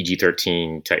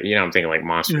PG-13 type, I'm thinking like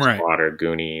Monster Squad or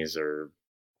Goonies or,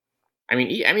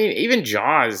 even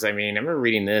Jaws. I remember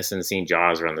reading this and seeing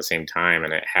Jaws around the same time,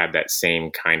 and it had that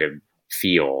same kind of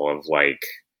feel of like,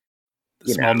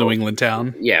 small New England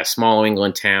town. Yeah, small New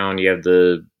England town. You have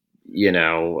the,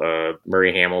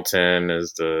 Murray Hamilton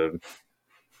as the,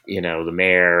 the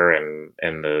mayor,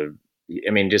 and the,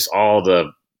 just all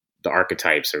the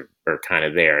archetypes are kind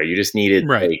of there. You just needed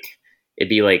like, it'd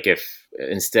be like if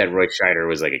instead Roy Scheider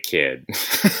was like a kid.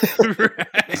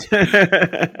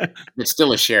 But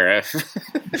still a sheriff.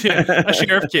 A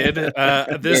sheriff kid.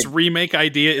 This remake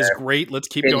idea is great. Let's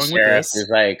keep going with this. He's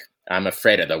like, I'm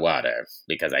afraid of the water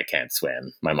because I can't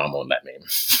swim. My mom won't let me.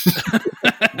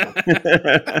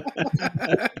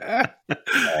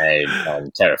 I'm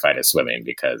terrified of swimming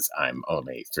because I'm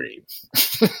only 3.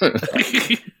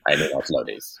 I do not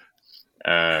floaties.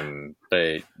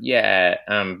 But yeah,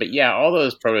 all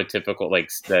those prototypical, like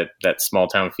that small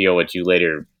town feel, which you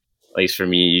later, at least for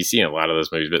me, you see in a lot of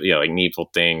those movies, but like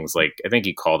Needful Things, like I think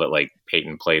you called it like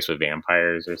Peyton Place with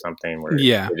vampires or something, where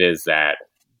it is that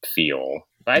feel.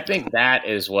 But I think that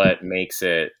is what makes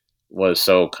it was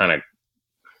so kind of,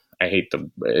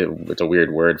 it's a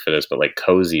weird word for this, but like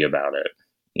cozy about it.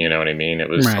 You know what I mean? It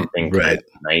was something kind of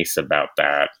nice about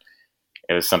that.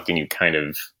 It was something you kind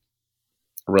of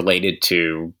related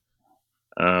to.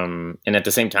 And at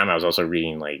the same time, I was also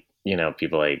reading like,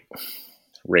 people like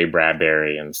Ray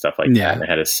Bradbury and stuff like that. And it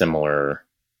had a similar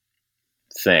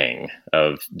thing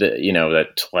of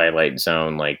that Twilight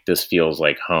Zone, like this feels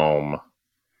like home.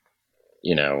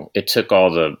 It took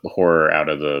all the horror out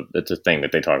of it's a thing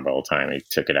that they talk about all the time. They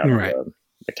took it out of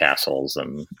the castles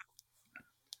and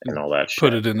all that shit.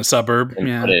 Put it in a suburb.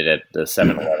 And put it at the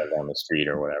 7-Eleven down the street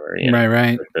or whatever.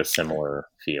 Right. With the similar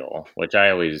feel, which I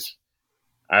always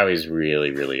really,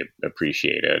 really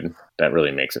appreciated. That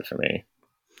really makes it for me.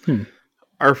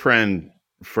 Our friend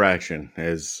Fraction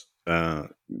has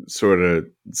sort of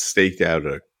staked out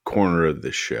a corner of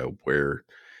this show where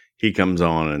he comes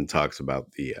on and talks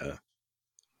about the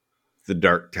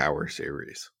Dark Tower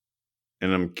series.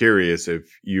 And I'm curious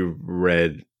if you've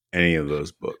read any of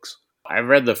those books. I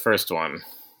read the first one.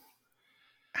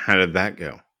 How did that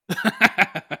go?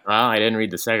 Well, I didn't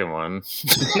read the second one.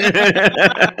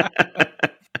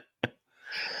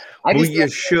 You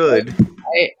should.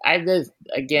 I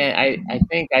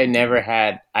think I never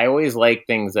had. I always liked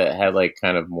things that had like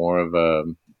kind of more of a.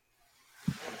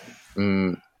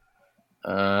 And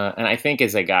I think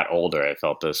as I got older, I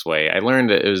felt this way. I learned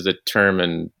that it was the term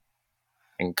in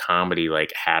comedy,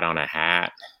 like hat on a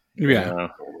hat. Yeah.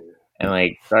 And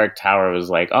like Dark Tower was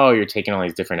like, oh, you're taking all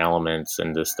these different elements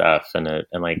and this stuff, and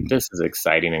like this is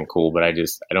exciting and cool. But I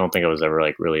don't think I was ever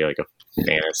like really like a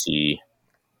fantasy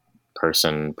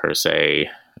person per se,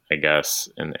 I guess,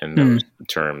 in those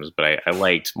terms. But I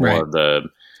liked more of the,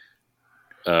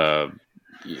 the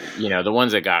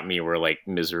ones that got me were like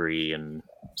Misery and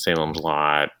Salem's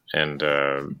Lot and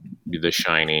The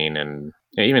Shining and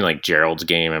even like Gerald's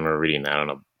Game. I remember reading that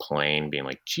on a plane, being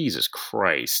like, Jesus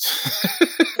Christ.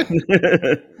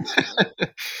 Did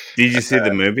you see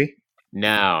the movie? No,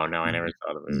 I never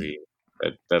saw the movie.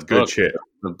 The good book, shit.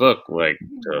 The book, like,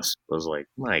 just was like,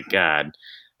 my God.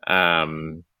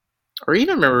 Or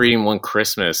even remember reading one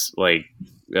Christmas, like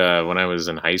when I was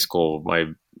in high school, my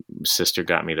sister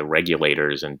got me the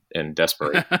Regulators and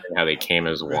Desperation, and how they came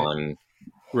as one.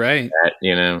 Right. That,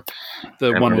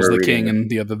 the one was the King and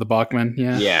the other the Bachman.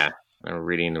 Yeah. Yeah. I remember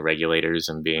reading the Regulators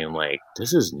and being like,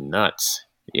 this is nuts,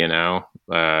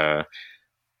 but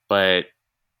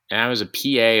I was a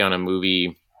PA on a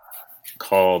movie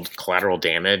called Collateral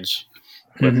Damage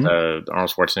with the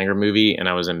Arnold Schwarzenegger movie. And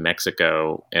I was in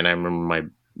Mexico, and I remember my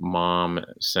mom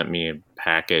sent me a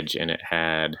package, and it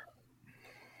had,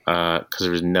 cause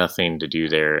there was nothing to do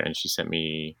there. And she sent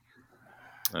me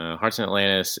Hearts in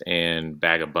Atlantis and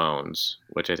Bag of Bones,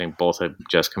 which I think both have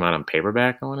just come out on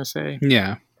paperback, I want to say.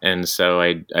 Yeah. And so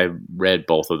I read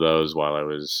both of those while I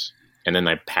was and then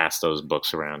I pass those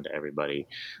books around to everybody.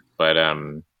 But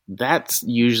that's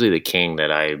usually the King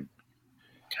that I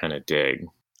kind of dig.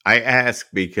 I ask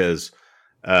because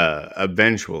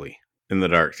eventually in the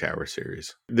Dark Tower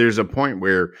series, there's a point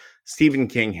where Stephen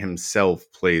King himself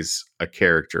plays a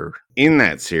character in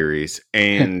that series,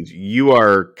 and you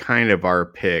are kind of our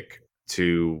pick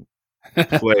to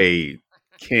play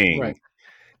King. Right.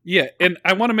 Yeah, and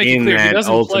I want to make it In clear that he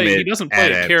doesn't play ultimate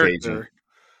a adaptation. character.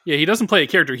 Yeah, he doesn't play a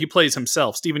character. He plays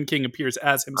himself. Stephen King appears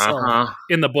as himself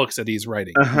in the books that he's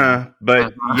writing.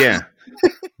 But yeah.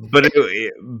 But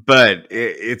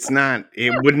it's not.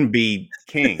 It wouldn't be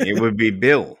King. It would be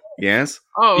Bill. Yes.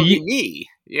 Oh, it'd be me.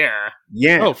 Yeah.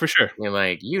 Yeah. Oh, for sure. You're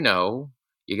like, you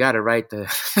got to write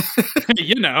the.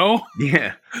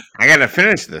 Yeah. I got to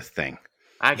finish this thing.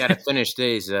 I got to finish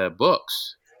these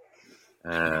books.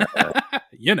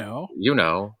 You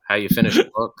know how you finish a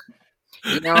book.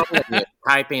 When you're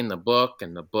typing the book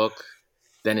and the book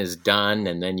then is done,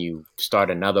 and then you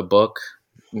start another book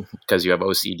because you have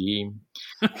OCD.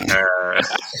 I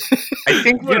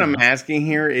think what I'm asking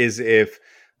here is if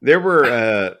there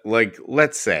were,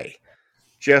 let's say,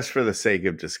 just for the sake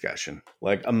of discussion,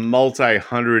 like a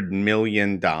multi-$100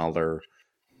 million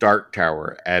Dark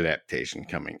Tower adaptation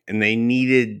coming, and they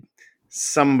needed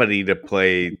somebody to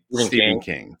play Stephen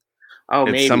King. Oh,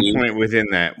 at maybe. some point within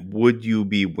that, would you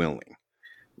be willing?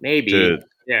 Maybe. To,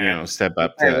 step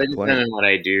up to that play? Depending on what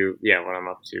I do, what I'm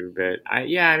up to. But I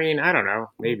don't know.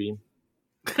 Maybe.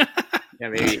 Yeah,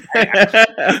 maybe.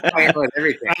 I with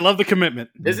everything. I love the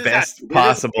commitment. This is best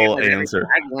possible answer.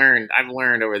 I've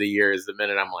learned over the years. The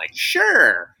minute I'm like,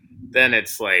 sure, then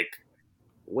it's like,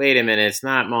 wait a minute, it's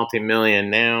not multi-million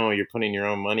now. You're putting your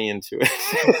own money into it.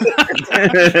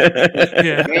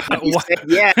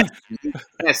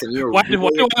 Yes, and you're why do I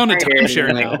own a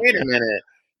timeshare now? Wait a minute.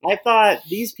 I thought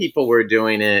these people were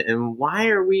doing it, and why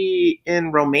are we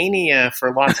in Romania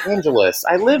for Los Angeles?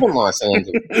 I live in Los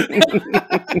Angeles.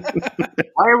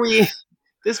 Why are we?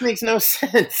 This makes no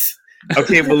sense.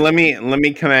 Okay, well let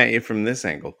me come at you from this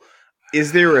angle.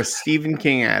 Is there a Stephen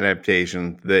King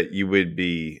adaptation that you would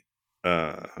be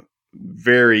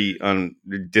very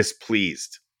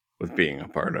displeased with being a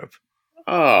part of?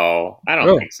 Oh, I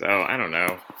don't think so. I don't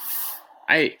know.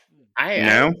 I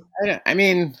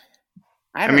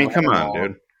mean, come on,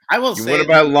 dude. I will say. What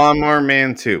about Lawnmower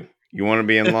Man 2? You want to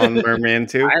be in Lawnmower Man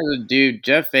 2? Dude,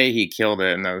 Jeff Fahey killed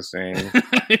it in those things.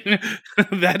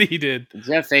 That he did.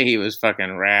 Jeff Fahey was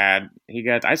fucking rad.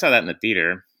 I saw that in the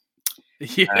theater.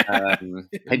 Yeah,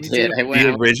 I did. I went,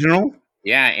 the original?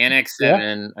 Yeah, Annex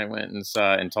 7. I went and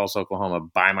saw in Tulsa, Oklahoma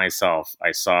by myself.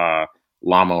 I saw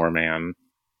Lawnmower Man.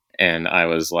 And I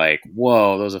was like,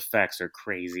 "Whoa, those effects are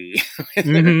crazy."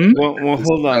 Mm-hmm. Well,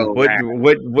 hold on.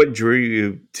 What drew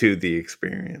you to the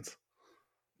experience?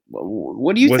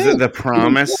 What do you think? Was it the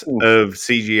promise of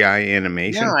CGI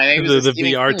animation? No, I think it was the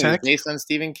VR tech based on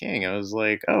Stephen King. I was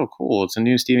like, "Oh, cool! It's a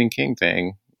new Stephen King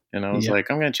thing," and I was like,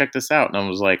 "I'm gonna check this out." And I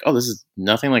was like, "Oh, this is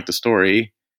nothing like the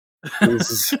story. What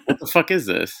the fuck is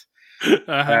this?"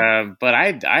 But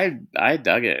I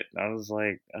dug it. I was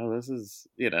like, oh, this is,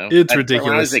 it's ridiculous.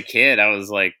 When I was a kid, I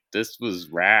was like, this was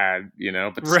rad,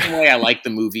 but the same way I liked the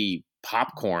movie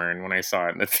Popcorn when I saw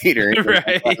it in the theater.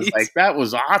 Right. I was like, that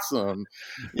was awesome.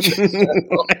 I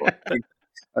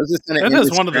was just going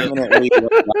to one of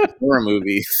the horror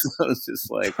movies. I was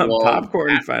just like, well,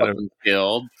 Popcorn kind of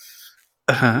killed.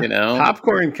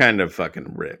 Popcorn kind of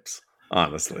fucking rips.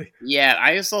 Honestly, yeah,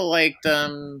 I also liked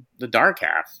the Dark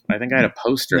Half. I think I had a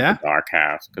poster of the Dark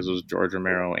Half because it was George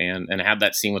Romero and it had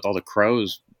that scene with all the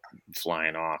crows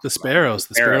flying off. The sparrows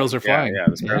are flying. Yeah,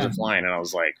 the sparrows are flying, and I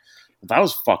was like, that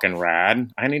was fucking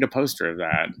rad. I need a poster of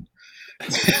that.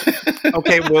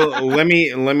 Okay, well, let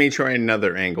me try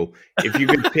another angle. If you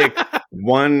could pick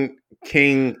one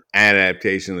King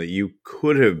adaptation that you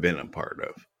could have been a part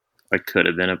of. I could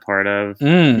have been a part of.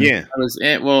 Yeah.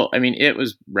 It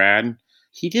was rad.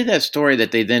 He did that story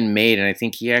that they then made, and I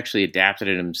think he actually adapted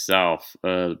it himself.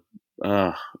 It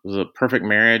was A Perfect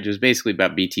Marriage. It was basically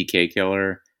about BTK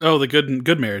killer. Oh, the Good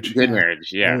Marriage. Good Marriage,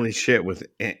 yeah. Holy shit, with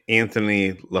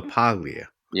Anthony LaPaglia.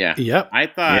 Yeah. Yep. I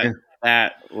thought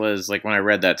that was, like, when I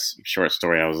read that short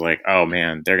story, I was like, oh,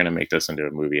 man, they're going to make this into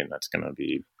a movie, and that's going to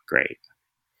be great.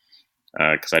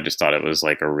 Because I just thought it was,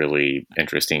 like, a really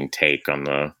interesting take on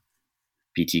the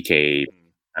BTK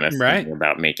kind of thing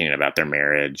about making it about their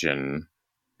marriage and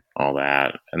all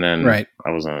that. And then I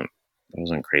wasn't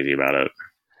crazy about it.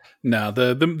 No,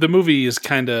 the movie is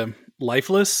kind of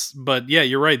lifeless. But yeah,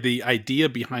 you're right. The idea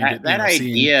behind it, That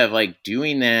idea of like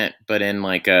doing that, but in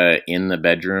like a in the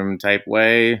bedroom type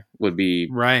way, would be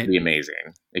right.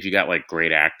 amazing. If you got like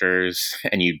great actors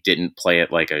and you didn't play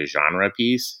it like a genre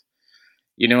piece,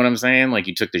 you know what I'm saying? Like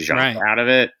you took the genre out of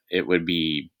it, it would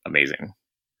be amazing.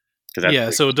 Yeah,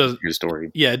 so it does. Your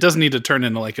story. Yeah, it doesn't need to turn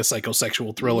into like a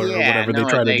psychosexual thriller or whatever they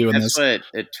try to do in this. That's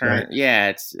what it turned. Right. Yeah,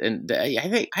 it's. And I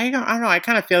think I don't know. I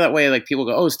kind of feel that way. Like people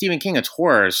go, "Oh, Stephen King, it's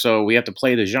horror, so we have to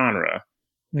play the genre."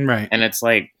 Right. And it's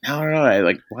like, no.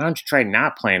 Like, why don't you try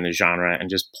not playing the genre and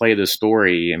just play the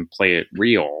story and play it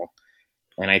real?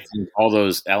 And I think all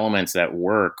those elements that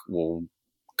work will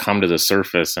come to the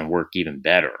surface and work even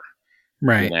better.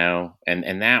 Right. You know,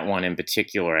 and that one in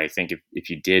particular, I think if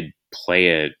you did play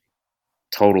it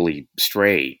totally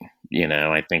straight, you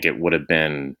know, I think it would have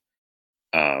been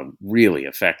really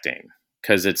affecting,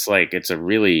 because it's like it's a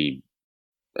really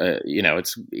you know,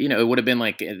 it's, you know, it would have been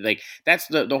like that's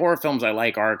the horror films I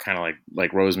like are kind of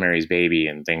like Rosemary's Baby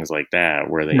and things like that,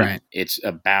 where they it's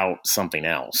about something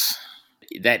else.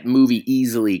 That movie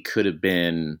easily could have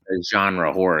been a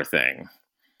genre horror thing.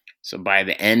 So by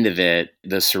the end of it,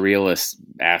 the surrealist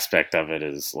aspect of it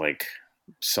is like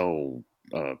so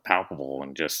palpable,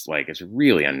 and just like it's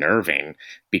really unnerving,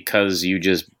 because you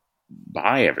just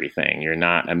buy everything. You're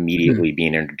not immediately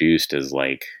being introduced as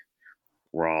like,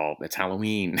 we're all, it's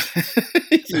Halloween.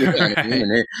 Isn't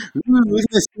it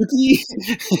spooky?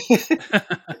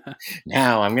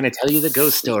 Now I'm going to tell you the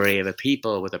ghost story of a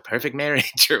people with a perfect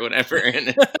marriage or whatever.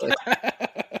 And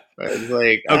it's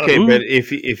like, okay, but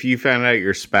if you found out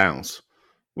your spouse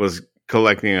was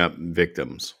collecting up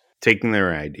victims, taking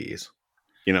their IDs,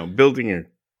 you know, building a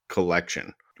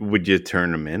collection, would you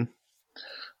turn them in?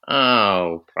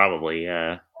 Oh, probably,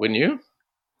 yeah. Wouldn't you?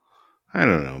 I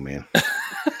don't know, man.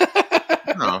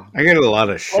 Oh. I got a lot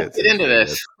of shit. Let's get into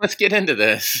this. Let's get into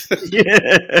this.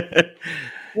 Yeah.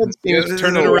 Let's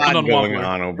turn it around on going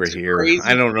on over here. Crazy.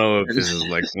 I don't know if this is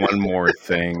like one more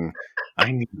thing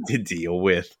I need to deal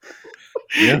with.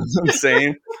 You know what I'm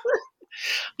saying?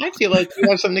 I feel like you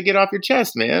have something to get off your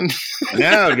chest, man.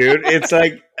 No, dude. It's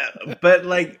like, but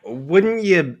like, wouldn't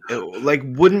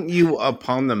you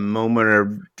upon the moment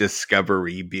of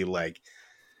discovery be like,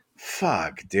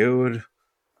 fuck, dude?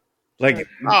 Like,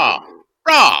 bro.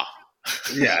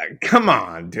 Yeah, come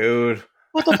on, dude.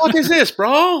 What the fuck is this,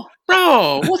 bro?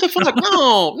 Bro, what the fuck?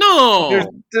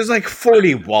 No. There's like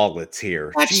 40 wallets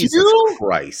here. That's Jesus you?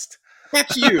 Christ.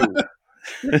 That's you.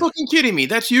 You're fucking kidding me.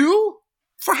 That's you?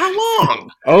 For how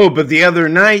long? Oh, but the other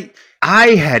night,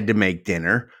 I had to make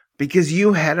dinner because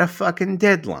you had a fucking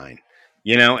deadline.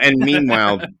 You know, and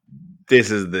meanwhile, this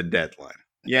is the deadline.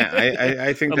 Yeah,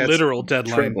 I think that's a literal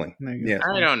deadline. Troubling. Yeah.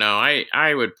 I don't know.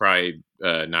 I would probably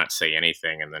not say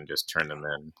anything and then just turn them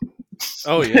in.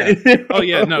 Oh yeah. Oh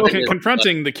yeah. No,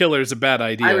 confronting the killer is a bad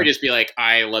idea. I would just be like,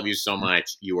 I love you so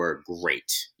much. You are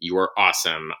great. You are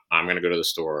awesome. I'm gonna go to the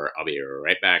store. I'll be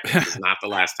right back. This is not the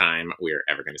last time we're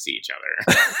ever gonna see each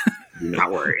other. Do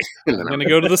not worry. I'm gonna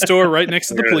go to the store right next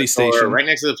to the police station. Right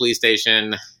next to the police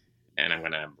station, and I'm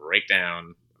gonna break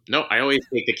down. No, I always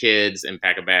take the kids and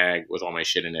pack a bag with all my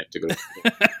shit in it to go.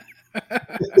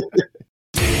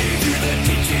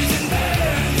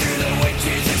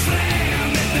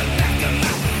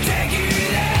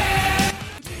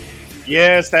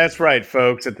 Yes, that's right,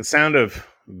 folks. At the sound of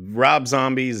Rob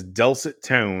Zombie's dulcet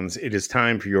tones, it is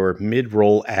time for your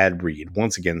mid-roll ad read.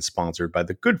 Once again, sponsored by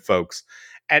the good folks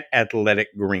at Athletic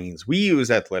Greens. We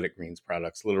use Athletic Greens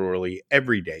products literally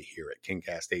every day here at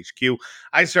KingCast HQ.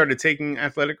 I started taking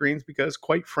Athletic Greens because,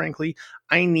 quite frankly,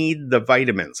 I need the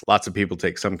vitamins. Lots of people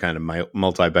take some kind of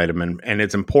multivitamin, and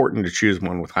it's important to choose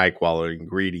one with high-quality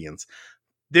ingredients.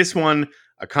 This one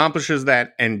accomplishes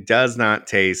that and does not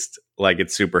taste like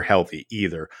it's super healthy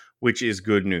either, which is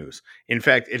good news. In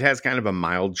fact, it has kind of a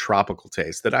mild tropical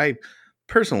taste that I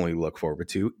personally look forward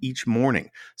to each morning.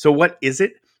 So what is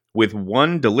it? With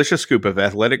one delicious scoop of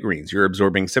Athletic Greens, you're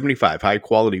absorbing 75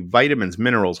 high-quality vitamins,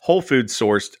 minerals, whole food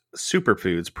sourced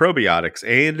superfoods, probiotics,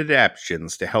 and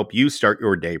adaptogens to help you start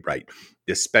your day right.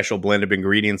 This special blend of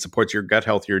ingredients supports your gut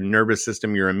health, your nervous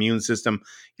system, your immune system,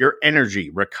 your energy,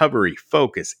 recovery,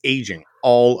 focus, aging,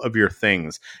 all of your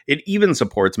things. It even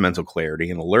supports mental clarity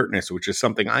and alertness, which is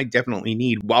something I definitely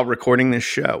need while recording this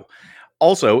show.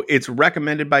 Also, it's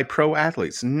recommended by pro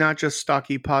athletes, not just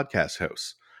stocky podcast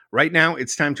hosts. Right now,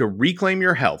 it's time to reclaim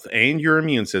your health and your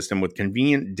immune system with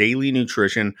convenient daily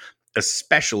nutrition,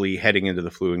 especially heading into the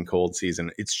flu and cold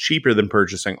season. It's cheaper than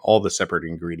purchasing all the separate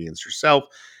ingredients yourself,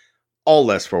 all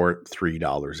less for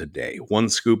 $3 a day. One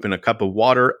scoop in a cup of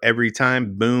water every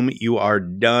time, boom, you are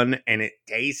done, and it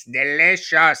tastes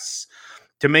delicious.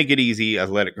 To make it easy,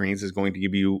 Athletic Greens is going to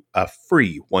give you a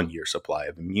free 1-year supply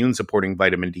of immune-supporting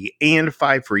vitamin D and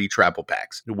 5 free travel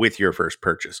packs with your first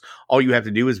purchase. All you have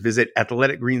to do is visit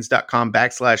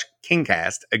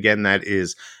athleticgreens.com/KingCast. Again, that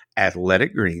is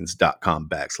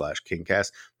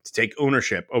athleticgreens.com/KingCast to take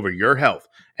ownership over your health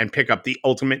and pick up the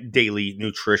ultimate daily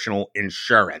nutritional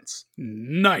insurance.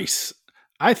 Nice.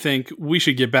 I think we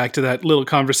should get back to that little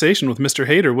conversation with Mr.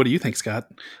 Hader. What do you think, Scott?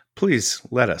 Please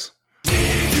let us.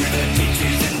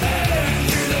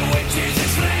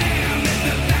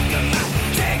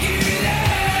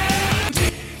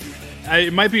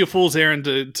 It might be a fool's errand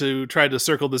to try to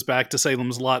circle this back to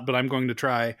Salem's Lot, but I'm going to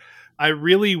try. I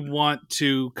really want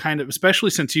to kind of, especially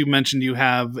since you mentioned you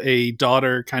have a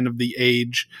daughter kind of the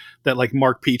age that like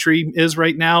Mark Petrie is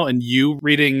right now, and you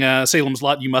reading Salem's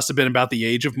Lot, you must have been about the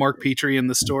age of Mark Petrie in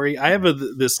the story. I have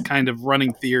this kind of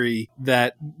running theory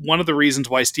that one of the reasons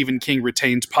why Stephen King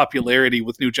retains popularity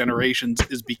with new generations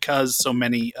is because so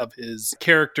many of his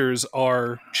characters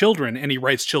are children, and he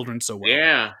writes children so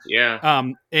well. Yeah.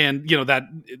 And that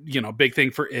big thing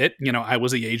for It. I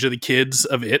was the age of the kids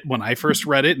of It when I first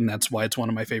read it, and that's why it's one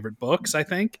of my favorite books, I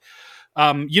think.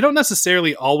 You don't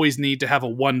necessarily always need to have a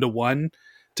one-to-one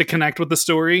to connect with the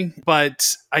story,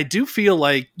 but I do feel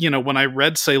like, when I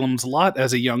read Salem's Lot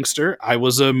as a youngster, I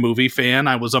was a movie fan,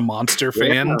 I was a monster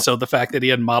fan, Yeah. so the fact that he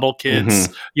had model kids,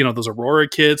 those Aurora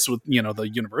kids with, the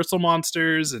Universal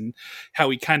monsters, and how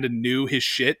he kind of knew his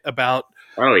shit about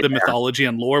the mythology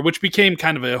and lore, which became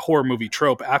kind of a horror movie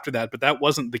trope after that, but that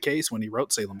wasn't the case when he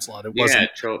wrote Salem's Lot. It wasn't.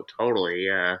 Totally,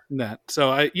 yeah. That.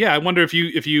 So I wonder if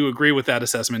you agree with that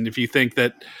assessment, if you think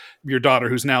that your daughter,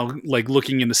 who's now like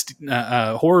looking into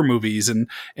horror movies and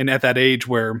at that age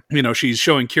where she's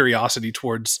showing curiosity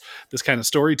towards this kind of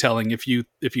storytelling, if you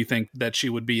think that she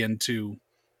would be into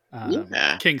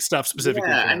King stuff specifically.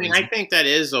 Yeah, I think that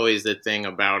is always the thing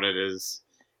about it is.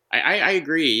 I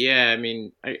agree. Yeah,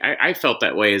 I felt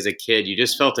that way as a kid. You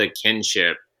just felt a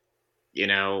kinship.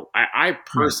 I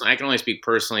personally, I can only speak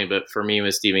personally, but for me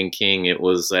with Stephen King, it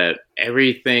was that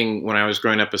everything when I was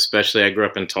growing up, especially I grew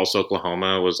up in Tulsa,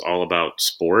 Oklahoma, was all about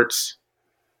sports.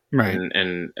 Right.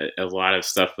 And a lot of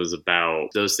stuff was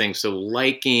about those things. So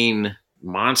liking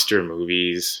monster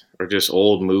movies or just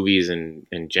old movies in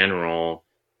general,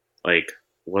 like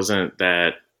wasn't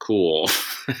that cool.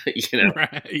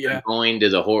 Right, yeah. Going to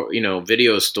the horror,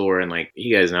 video store, and like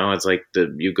you guys know, it's like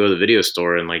you go to the video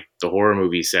store and like the horror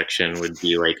movie section would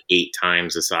be like 8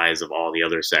 times the size of all the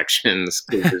other sections.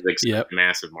 There's like such a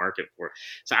massive market for it.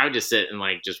 So I would just sit and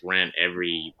like just rent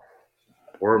every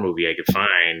horror movie I could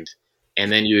find,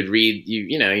 and then you would read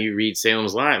you read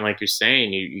Salem's Lot, and like you're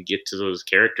saying, you get to those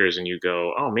characters and you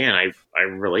go, oh man, I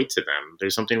relate to them.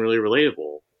 There's something really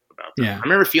relatable about them. Yeah. I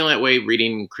remember feeling that way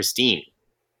reading Christine.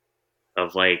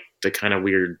 Of like the kind of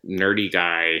weird nerdy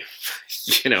guy,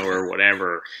 or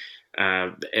whatever.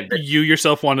 You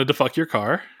yourself wanted to fuck your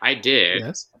car. I did.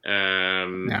 Yes.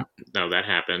 No, that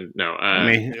happened. No.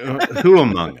 Who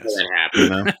among us? That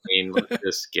happened. Let's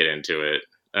just get into it.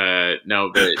 No,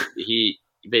 but you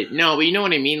know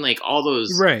what I mean? Like all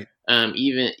those, right.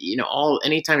 Even,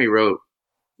 anytime he wrote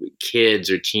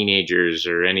kids or teenagers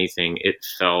or anything, it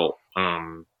felt,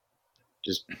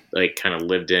 just like kind of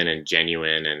lived in and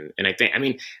genuine. And I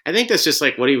think that's just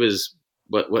like what he was,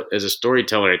 what as a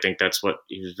storyteller, I think that's what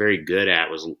he was very good at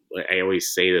was, I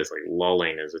always say this, like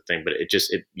lulling is a thing, but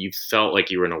you felt like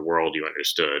you were in a world you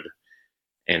understood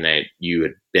and that you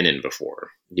had been in before.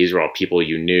 These were all people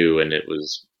you knew. And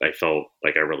I felt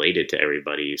like I related to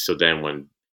everybody. So then when,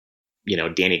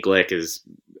 Danny Glick is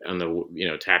on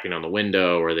the, tapping on the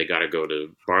window, or they got to go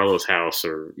to Barlow's house,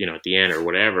 or, at the end or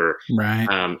whatever. Right.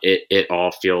 It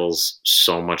all feels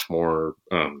so much more,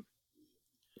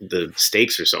 the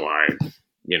stakes are so high,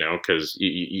 cause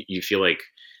you feel like,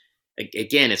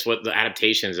 again, it's what the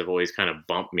adaptations have always kind of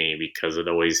bumped me, because it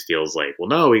always feels like, well,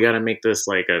 no, we got to make this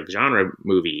like a genre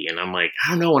movie. And I'm like, I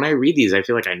don't know. When I read these, I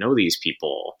feel like I know these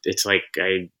people. It's like,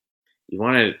 you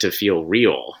want it to feel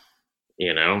real,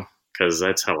 because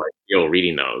that's how I feel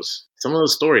reading those. Some of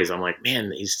those stories, I'm like,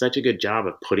 man, he's such a good job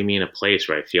of putting me in a place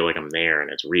where I feel like I'm there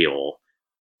and it's real.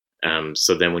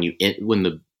 So then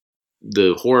when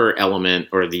the horror element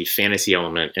or the fantasy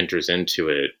element enters into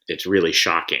it, it's really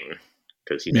shocking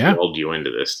because he lulled you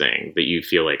into this thing that you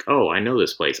feel like, oh, I know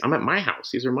this place. I'm at my house.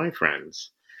 These are my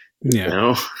friends.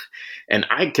 Yeah. And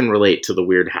I can relate to the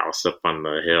weird house up on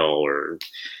the hill, or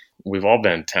we've all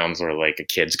been in towns where like a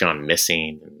kid's gone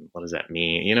missing, and what does that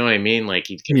mean? You know what I mean? Like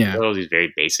you can feel these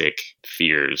very basic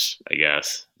fears, I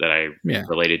guess, that I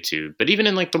related to. But even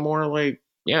in like the more like,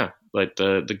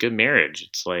 the good marriage,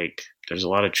 it's like there's a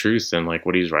lot of truth in like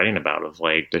what he's writing about, of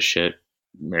like the shit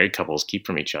married couples keep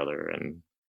from each other, and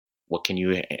what can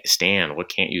you stand? What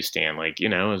can't you stand? Like,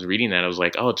 I was reading that. I was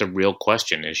like, oh, it's a real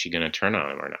question. Is she going to turn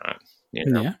on him or not?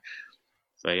 Yeah.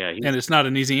 So yeah, And it's not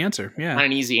an easy answer. Yeah. not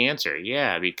an easy answer.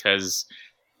 Yeah, because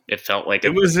it felt like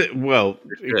It was, well,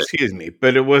 excuse me,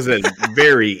 but it was a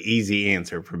very easy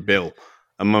answer for Bill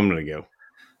a moment ago.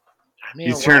 I mean,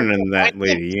 He's turning that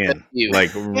lady in,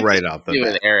 like, right off the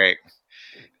bat. With Eric,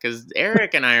 because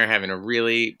Eric and I are having a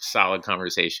really solid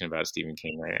conversation about Stephen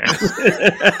King right now.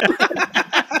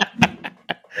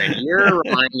 And you're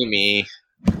reminding me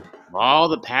of all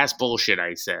the past bullshit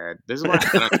I said. This is what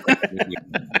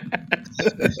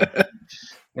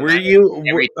Were you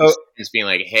just being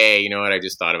like, hey, you know what? I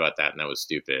just thought about that and that was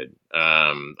stupid.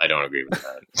 I don't agree with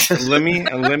that.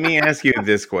 let me ask you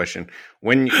this question.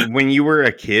 When you were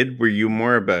a kid, were you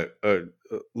more about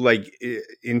like,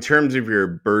 in terms of your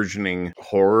burgeoning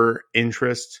horror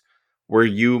interest, were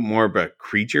you more of a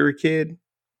creature kid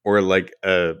or like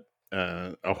a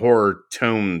horror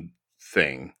tone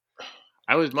thing?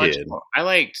 I was much more, I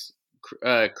liked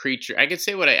creature. I could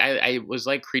say what I was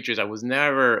like creatures. I was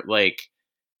never like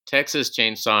Texas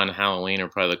Chainsaw and Halloween are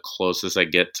probably the closest I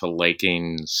get to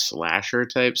liking slasher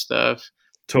type stuff.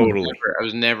 Totally. I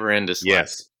was never into slasher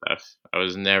stuff. I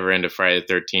was never into Friday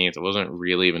the 13th. I wasn't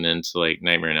really even into like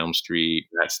Nightmare on Elm Street,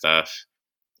 that stuff.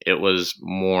 It was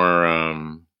more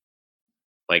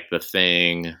like The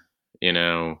Thing,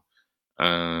 or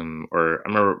I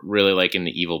remember really liking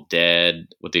The Evil Dead,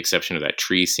 with the exception of that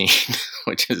tree scene,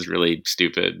 which is really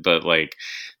stupid. But like,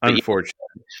 unfortunately,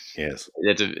 yes.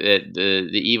 The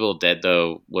Evil Dead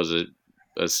though was a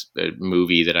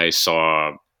movie that I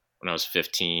saw when I was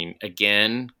 15.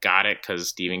 Again, got it because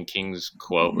Stephen King's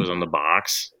quote was on the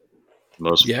box.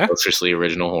 Most atrociously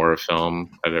original horror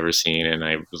film I've ever seen, and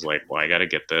I was like, well, I got to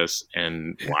get this,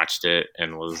 and watched it,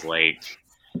 and was like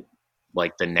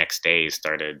the next day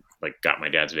got my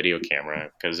dad's video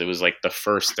camera, because it was like the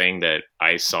first thing that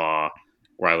I saw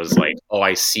where I was like, oh,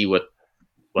 I see what,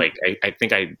 like, I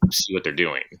think I see what they're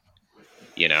doing,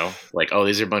 like, oh,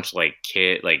 these are a bunch of like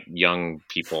young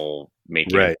people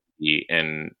making a movie,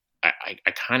 and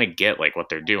I kind of get like what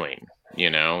they're doing,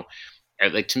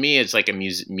 like, to me, it's like a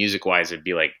music wise, it'd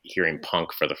be like hearing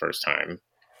punk for the first time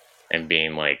and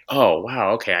being like, oh,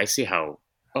 wow, okay, I see how,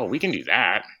 oh, we can do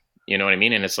that. You know what I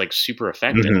mean? And it's like super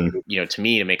effective. Mm-hmm. To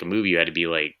me, to make a movie, you had to be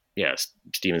like,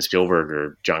 Steven Spielberg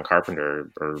or John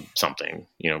Carpenter or something,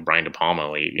 Brian De Palma,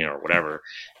 or whatever.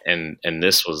 And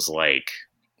this was like,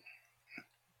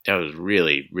 that was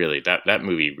really, really, that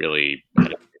movie really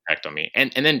had an impact on me.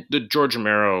 And then the George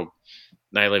Romero,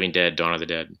 Night of the Living Dead, Dawn of the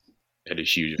Dead, had a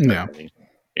huge effect on me.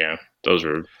 Yeah, those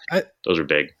are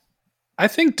big. I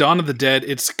think Dawn of the Dead,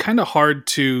 it's kind of hard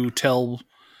to tell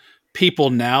people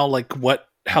now, like,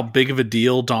 how big of a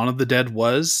deal Dawn of the Dead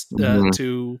was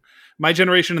to my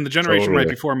generation and the generation right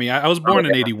before me. I was born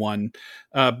in 81,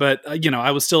 but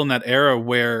I was still in that era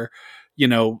where,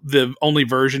 the only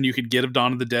version you could get of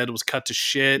Dawn of the Dead was cut to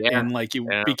shit, and like it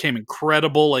became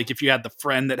incredible. Like if you had the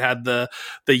friend that had the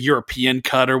European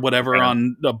cut or whatever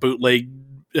on a bootleg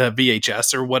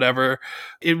VHS or whatever,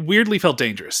 it weirdly felt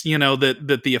dangerous.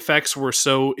 That the effects were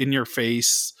so in your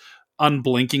face,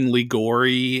 unblinkingly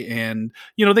gory, and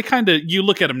they kind of, you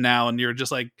look at them now and you're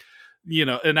just like,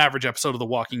 an average episode of The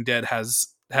Walking Dead has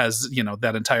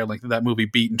that entire length of that movie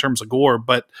beat in terms of gore,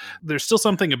 but there's still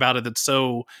something about it that's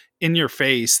so in your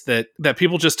face that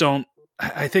people just don't,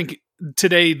 I think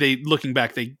today, looking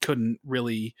back, they couldn't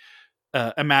really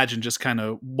imagine just kind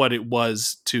of what it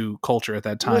was to culture at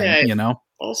that time.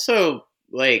 Also,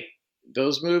 like,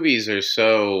 those movies are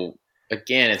so,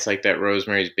 again, it's like that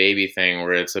Rosemary's Baby thing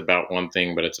where it's about one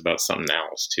thing, but it's about something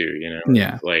else too,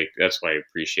 Yeah. Like, that's what I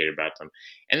appreciate about them.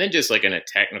 And then just like in a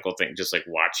technical thing, just like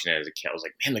watching it as a kid, I was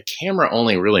like, man, the camera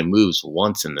only really moves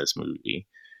once in this movie.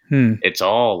 It's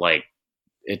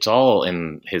all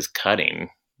in his cutting,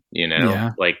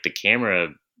 like the camera,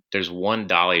 there's one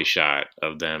dolly shot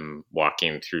of them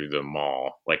walking through the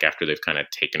mall, like after they've kind of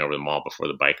taken over the mall before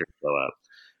the bikers show up.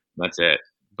 That's it.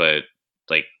 But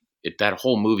like, that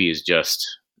whole movie is just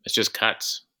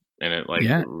cuts, and it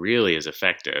it really is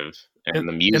effective. And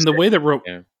the music, and the way that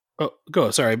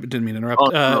sorry, I didn't mean to interrupt.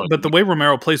 But the way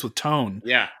Romero plays with tone,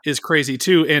 is crazy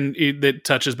too, and that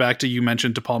touches back to, you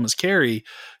mentioned De Palma's Carrie.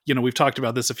 We've talked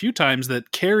about this a few times,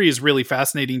 that Carrie is really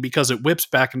fascinating because it whips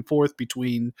back and forth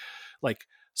between like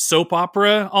soap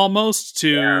opera almost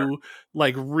to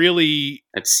like really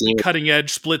That scene. cutting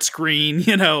edge split screen,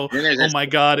 you know, Then there's oh this- my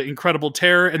God, incredible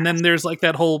terror. And then there's like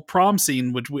that whole prom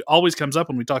scene, which always comes up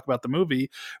when we talk about the movie,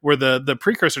 where the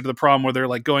precursor to the prom, where they're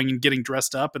like going and getting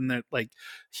dressed up, and they're like,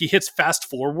 he hits fast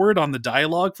forward on the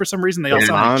dialogue for some reason. They all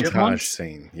sound like montage chipmunks.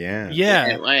 scene. Yeah.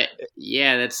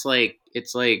 Yeah. That's like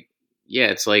it's like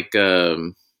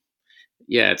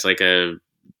a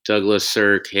Douglas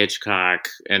Sirk, Hitchcock,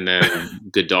 and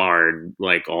then Godard,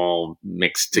 like all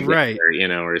mixed together, Right. you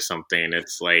know, or something.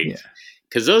 It's like,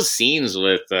 because those scenes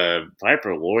with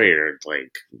Piper Laurie are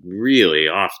like really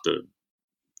off the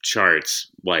charts,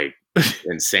 like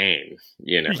insane,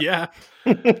 you know. Yeah.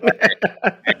 But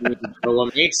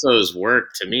what makes those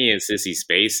work to me is Sissy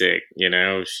Spacek, you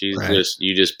know. She's Right.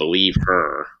 you just believe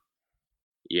her.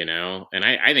 You know, and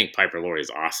I think Piper Laurie is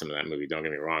awesome in that movie. Don't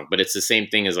get me wrong, but it's the same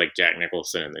thing as like Jack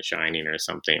Nicholson in The Shining or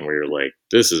something, where you're like,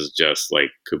 this is just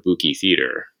like kabuki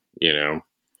theater, you know,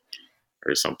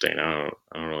 or something. I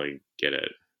don't really get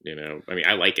it, you know. I mean,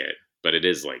 I like it, but it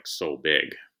is like so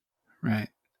big, Right.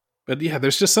 But yeah,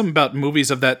 there's just something about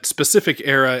movies of that specific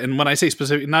era, and when I say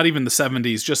specific, not even the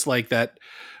 70s, just like that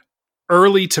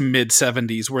early to mid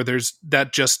 70s, where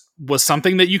that just was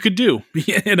something that you could do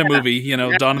in a movie. You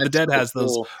know, Dawn of the Dead has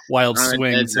those wild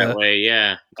swings. that way,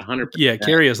 yeah, 100%. Yeah,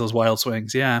 Carrie has those wild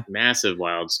swings. Yeah, massive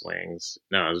wild swings.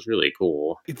 No, it was really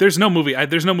cool. there's no movie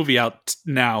out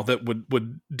now that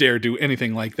would dare do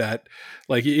anything like that.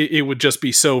 Like it would just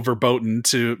be so verboten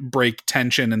to break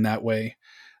tension in that way.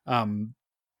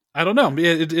 I don't know.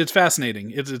 It's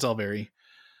fascinating. It's all very,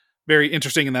 very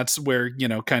interesting, and that's where, you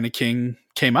know, kind of King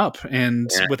came up. And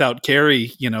without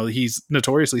Carrie, you know, he's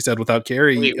notoriously said without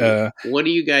Carrie. Wait, what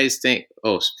do you guys think?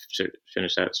 Oh,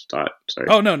 finish that thought. Sorry.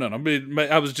 Oh, no.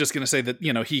 I was just going to say that,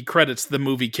 you know, he credits the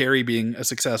movie Carrie being a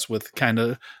success with kind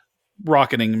of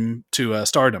rocketing him to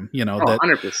stardom. You know,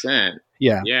 100%.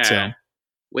 Yeah. So.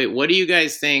 Wait, what do you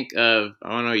guys think of? I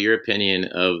want to know your opinion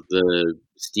of the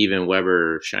Steven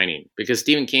Weber Shining, because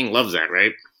Stephen King loves that,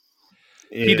 right?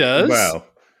 He does. Well,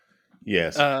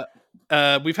 yes.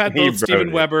 We've had both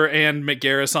Steven Weber and Mick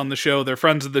Garris on the show. They're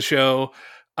friends of the show.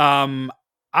 I'm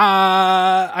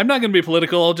not going to be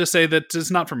political. I'll just say that it's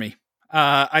not for me.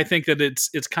 I think that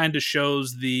it's kind of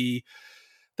shows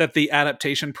that the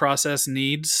adaptation process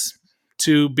needs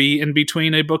to be in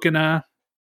between a book and a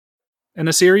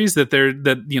series,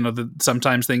 that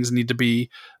sometimes things need to be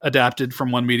adapted from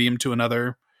one medium to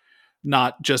another,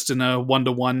 not just in a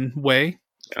one-to-one way.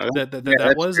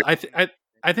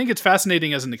 I think it's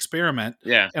fascinating as an experiment.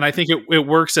 Yeah. And I think it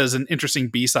works as an interesting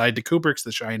B-side to Kubrick's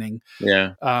The Shining.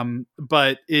 Yeah.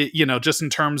 But it, you know, just in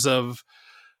terms of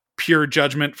pure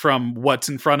judgment from what's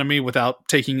in front of me without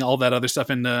taking all that other stuff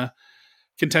into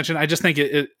contention, I just think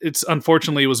it's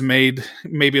unfortunately was made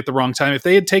maybe at the wrong time. If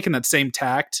they had taken that same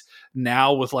tact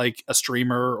now with like a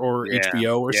streamer or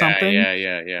HBO or something,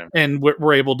 and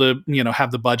we're able to, you know,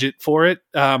 have the budget for it,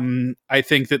 I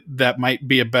think that might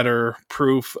be a better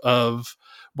proof of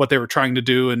what they were trying to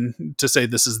do, and to say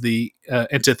this is the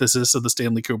antithesis of the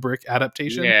Stanley Kubrick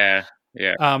adaptation. Yeah.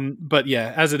 But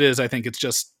yeah, as it is, I think it's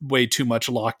just way too much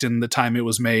locked in the time it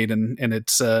was made, and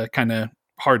it's kind of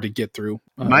hard to get through.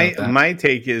 My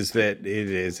take is that it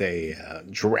is a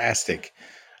drastic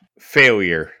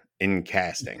failure in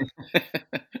casting.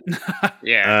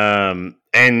 Yeah.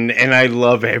 And I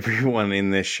love everyone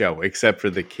in this show except for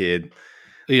the kid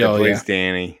that plays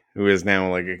Danny, who is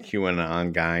now like a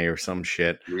QAnon guy or some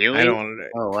shit. Really? I don't.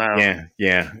 Oh wow.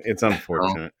 Yeah. It's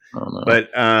unfortunate, no.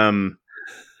 but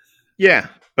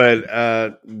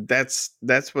that's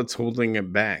what's holding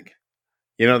it back.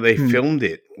 You know, they filmed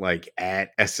it like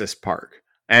at Estes Park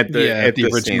at the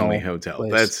Stanley Hotel.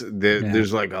 Place.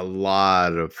 There's like a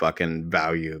lot of fucking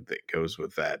value that goes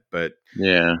with that. But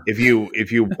yeah, if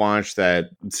you watch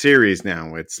that series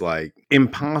now, it's like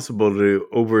impossible to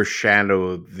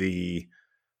overshadow the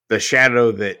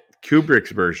shadow that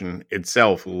Kubrick's version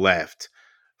itself left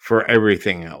for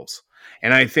everything else.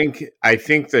 And I think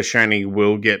The Shining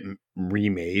will get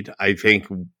remade. I think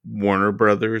Warner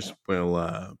Brothers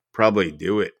will probably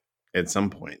do it at some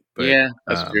point. But, yeah,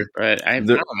 that's true. But I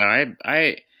don't know.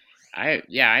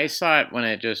 I saw it when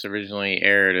it just originally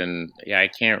aired, and I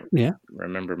can't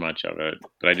remember much of it.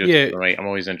 But I just I'm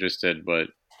always interested, but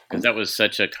because that was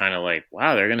such a kind of like,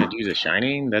 wow, they're gonna do The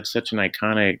Shining. That's such an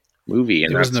iconic movie,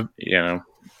 and it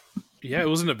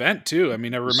was an event too. I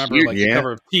mean, I remember the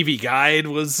cover of TV Guide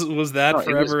was that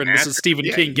forever, and this is Stephen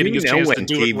King getting his chance to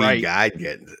do TV it right.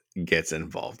 Guide gets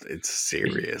involved. It's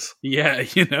serious. Yeah,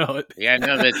 you know it. Yeah,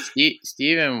 no, that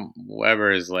Steven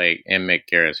Weber is like, and Mick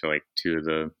Garris are like two of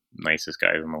the nicest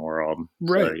guys in the world.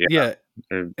 Right. So,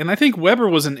 And I think Weber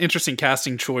was an interesting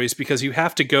casting choice because you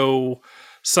have to go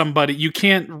somebody. You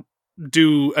can't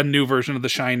do a new version of The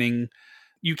Shining.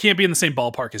 You can't be in the same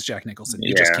ballpark as Jack Nicholson.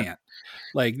 You just can't.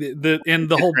 Like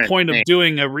the whole point of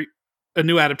doing a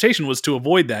new adaptation was to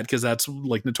avoid that, because that's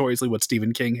like notoriously what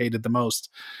Stephen King hated the most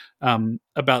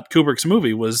about Kubrick's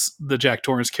movie was the Jack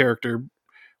Torrance character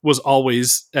was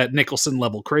always at Nicholson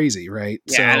level crazy, right?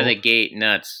 Yeah, so, out of the gate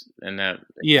nuts, and that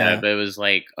but it was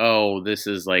like, oh, this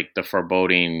is like the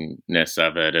forebodingness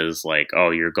of it is like, oh,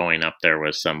 you're going up there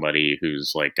with somebody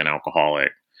who's like an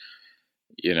alcoholic,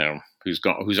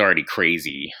 who's already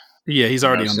crazy. Yeah, he's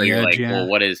already on the edge. Like, well,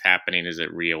 what is happening? Is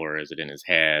it real or is it in his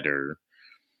head or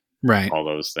all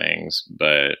those things?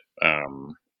 But I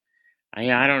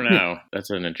don't know. That's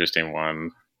an interesting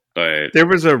one. But there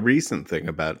was a recent thing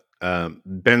about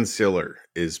Ben Stiller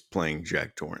is playing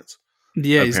Jack Torrance.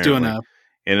 Yeah, he's doing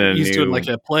doing like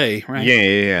a play, right?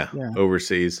 Yeah,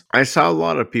 overseas. I saw a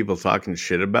lot of people talking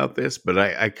shit about this, but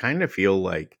I kind of feel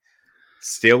like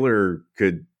Stiller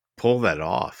could pull that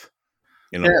off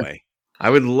in a way. I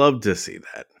would love to see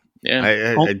that.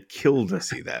 Yeah, I'd kill to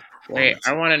see that. Hey,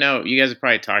 I want to know. You guys have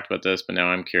probably talked about this, but now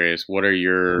I'm curious. What are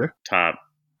your top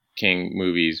King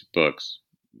movies, books?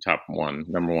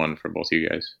 Number one for both of you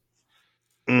guys.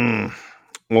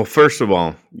 Well, first of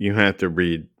all, you have to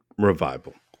read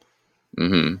Revival.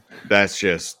 Mm-hmm. That's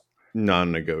just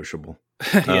non-negotiable.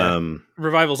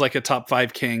 Revival's like a top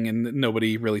 5 King, and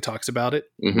nobody really talks about it,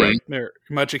 right?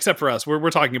 Much except for us.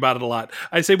 We're talking about it a lot.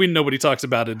 I say nobody talks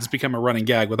about it. It's become a running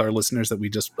gag with our listeners that we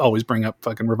just always bring up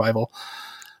fucking Revival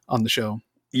on the show.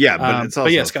 Yeah, but it's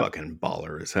also fucking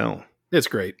baller as hell. It's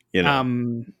great.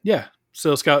 Yeah.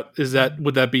 So, Scott,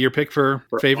 would that be your pick for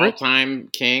favorite? All-time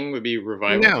King would be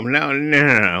Revival.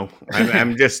 No.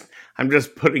 I'm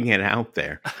just putting it out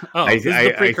there. This is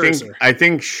the precursor. I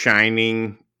think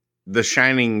Shining, The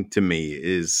Shining to me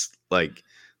is like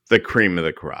the cream of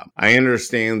the crop. I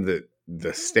understand that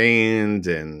The Stand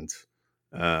and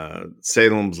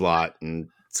Salem's Lot and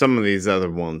some of these other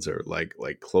ones are like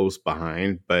close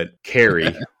behind, but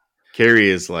Carrie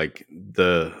is like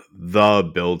the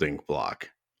building block.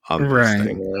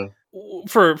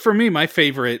 For me, my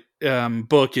favorite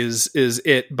book is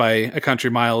It by A Country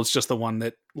Mile. It's just the one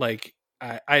that like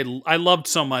I loved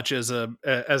so much as a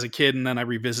kid, and then I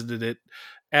revisited it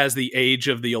as the age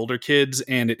of the older kids,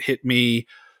 and it hit me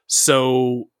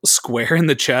so square in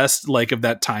the chest, like of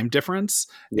that time difference.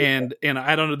 Yeah. And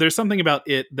I don't know, there's something about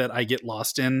it that I get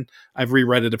lost in. I've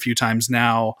reread it a few times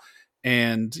now.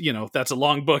 And that's a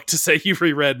long book to say you've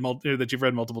reread that you've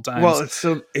read multiple times. Well,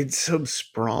 it's so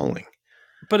sprawling,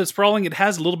 but it's sprawling. It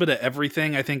has a little bit of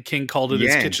everything. I think King called it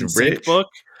his kitchen sink book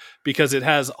because it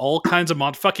has all kinds of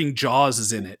fucking Jaws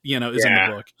is in it. In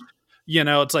the book.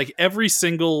 It's like every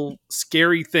single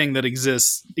scary thing that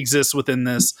exists within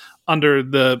this under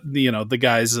the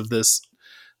guise of this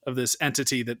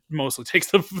entity that mostly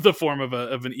takes the form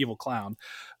of an evil clown.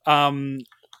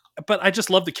 But I just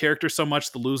love the characters so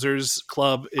much. The Losers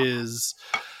Club is,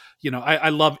 I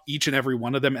love each and every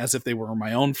one of them as if they were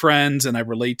my own friends, and I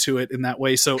relate to it in that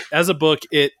way. So as a book,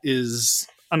 it is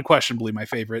unquestionably my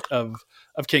favorite of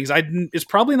King's. It's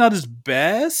probably not his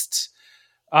best.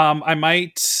 I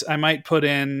might put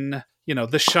in,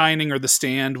 The Shining or The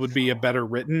Stand would be a better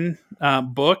written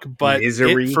book, but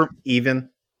Misery,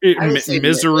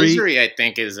 Misery, I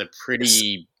think, is a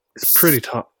pretty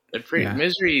tough.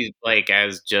 Misery, like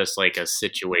as just like a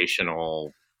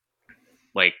situational,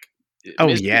 like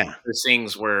there's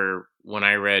things where when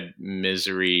I read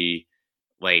Misery,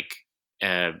 like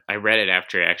I read it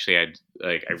after I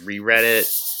reread it.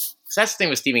 So that's the thing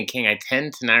with Stephen King. I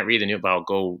tend to not read the new, but I'll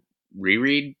go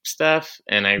reread stuff,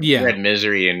 and I read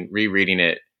Misery, and rereading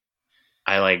it,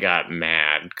 I like got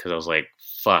mad because I was like,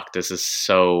 "Fuck, this is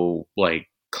so like."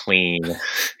 Clean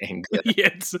and good.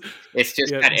 It's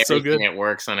just got everything so good. It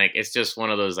works on it. It's just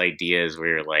one of those ideas where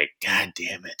you're like, God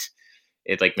damn it.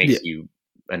 It like makes you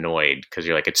annoyed because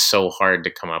you're like, it's so hard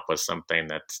to come up with something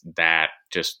that's that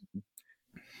just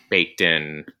baked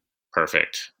in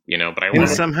perfect, But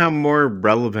it's somehow more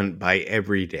relevant by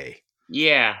every day.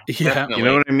 Yeah. Definitely. You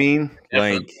know what I mean?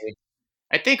 Definitely. Like,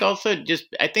 I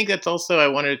think that's also I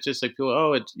wanted to just like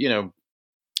people, it's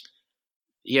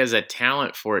he has a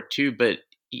talent for it too, but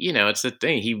it's the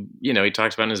thing. He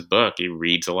talks about in his book, he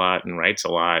reads a lot and writes a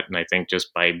lot. And I think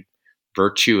just by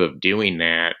virtue of doing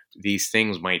that, these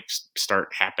things might start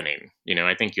happening.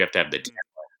 I think you have to have the talent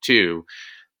too.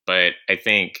 But I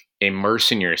think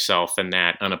immersing yourself in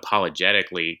that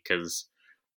unapologetically, because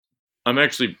I'm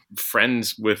actually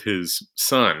friends with his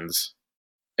sons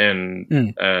and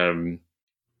Joe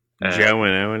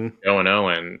and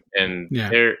Owen. And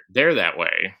they're that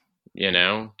way.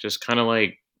 just kind of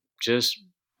like just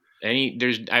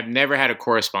I've never had a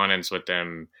correspondence with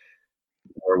them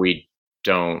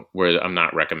where I'm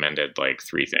not recommended like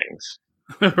 3 things.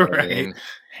 You know what I Right. mean?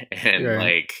 And Right.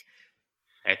 like,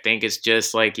 I think it's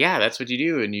just like, yeah, that's what you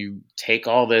do. And you take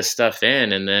all this stuff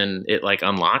in and then it like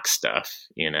unlocks stuff,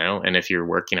 and if you're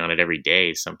working on it every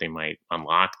day, something might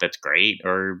unlock. That's great.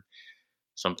 Or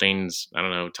something's, I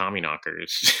don't know, Tommy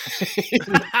knockers.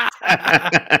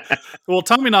 Well,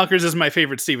 Tommy Knockers is my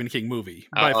favorite Stephen King movie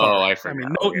by far. I I forgot.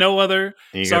 mean, Okay. no other.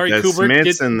 You Sorry, got the Kubrick.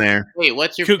 Smiths in there. Wait,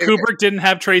 what's your favorite? Kubrick didn't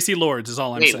have Tracy Lords, is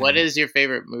all I'm Wait, saying. what is your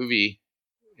favorite movie,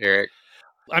 Eric?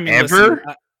 I mean, Ever?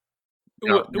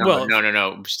 listen,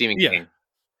 No. Stephen Yeah. King.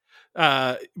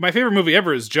 My favorite movie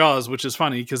ever is Jaws, which is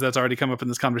funny because that's already come up in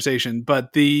this conversation.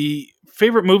 But the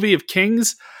favorite movie of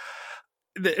King's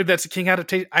that's a King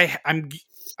adaptation.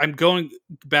 I'm going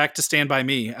back to Stand by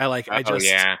Me. That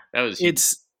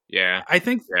was. Yeah. I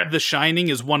think The Shining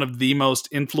is one of the most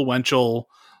influential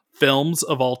films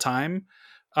of all time,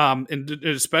 and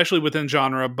especially within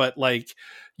genre. But like,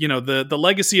 the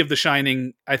legacy of The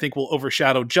Shining, I think, will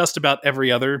overshadow just about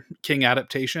every other King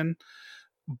adaptation.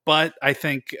 But I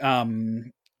think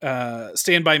Stand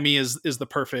by Me is the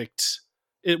perfect.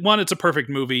 It's a perfect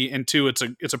movie, and 2,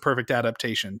 it's a perfect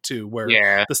adaptation too, where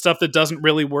the stuff that doesn't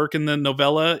really work in the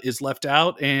novella is left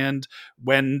out, and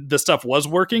when the stuff was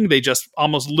working, they just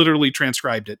almost literally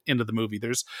transcribed it into the movie.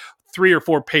 There's 3 or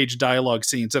 4 page dialogue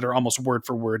scenes that are almost word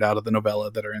for word out of the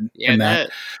novella that are in that.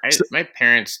 My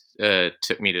parents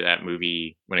took me to that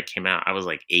movie when it came out. I was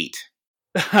like 8.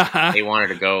 They wanted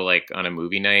to go like on a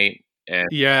movie night. And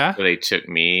so they took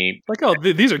me like, oh,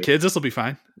 these are kids. This will be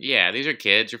fine. Yeah, these are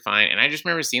kids. You're fine. And I just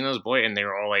remember seeing those boys, and they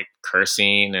were all like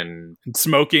cursing and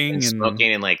smoking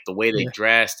and like the way they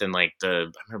dressed, and like I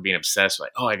remember being obsessed with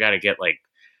like, oh, I got to get like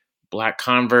black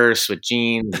Converse with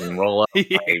jeans and roll up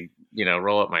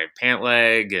my pant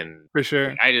leg, and for sure.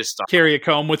 Like, I just thought, carry a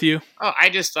comb with you. Oh, I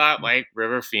just thought like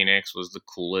River Phoenix was the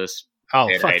coolest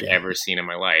kid I'd ever seen in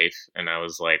my life, and I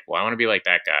was like, well, I want to be like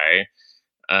that guy.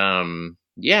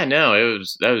 Yeah, no,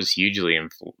 that was hugely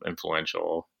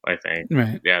influential, I think.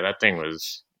 Right. Yeah, that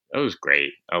was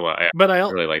great. I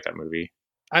really like that movie.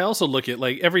 I also look at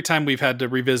like every time we've had to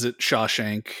revisit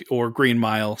Shawshank or Green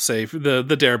Mile, say the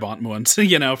Darabont ones,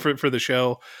 for the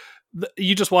show,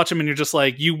 you just watch them and you're just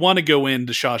like, you want to go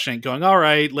into Shawshank going, all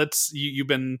right, you've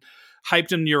been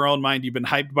hyped in your own mind, you've been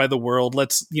hyped by the world,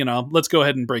 let's go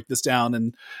ahead and break this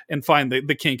down and find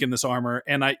the kink in this armor.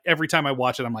 And every time I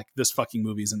watch it, I'm like, this fucking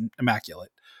movie's immaculate.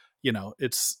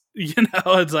 It's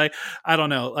like, I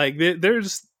don't know, like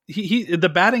there's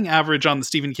the batting average on the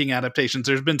Stephen King adaptations,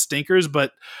 there's been stinkers,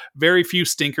 but very few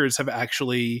stinkers have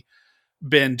actually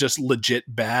been just legit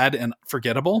bad and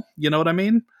forgettable. You know what I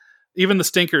mean? Even the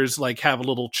stinkers like have a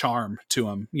little charm to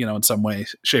them, in some way,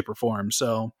 shape, or form.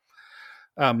 So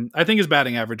I think his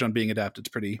batting average on being adapted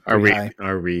is pretty high.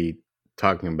 Are we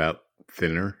talking about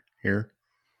Thinner here?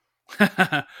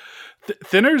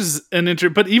 Thinner's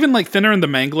but even like Thinner and The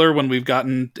Mangler, when we've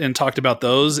gotten and talked about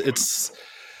those,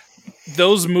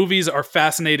 those movies are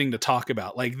fascinating to talk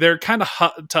about. Like they're kind of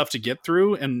tough to get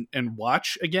through and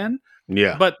watch again.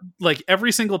 Yeah. But like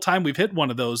every single time we've hit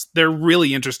one of those, they're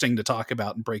really interesting to talk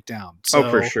about and break down. So,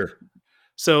 for sure.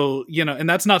 So, and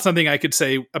that's not something I could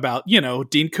say about,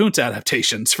 Dean Koontz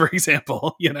adaptations, for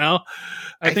example,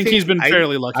 I think he's been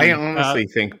fairly lucky. I honestly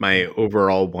think my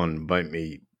overall one might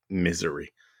be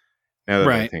Misery. Now that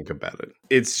I think about it,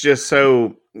 it's just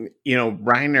so,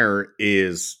 Reiner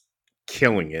is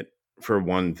killing it for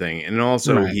one thing. And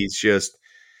also he's just,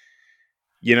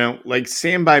 like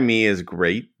Stand By Me is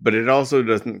great, but it also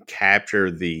doesn't capture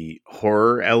the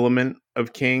horror element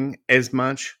of King as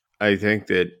much. I think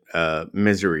that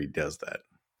Misery does that.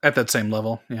 At that same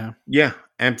level, yeah. Yeah,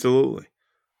 absolutely.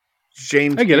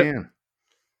 James I get it.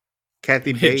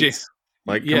 Kathy Bates.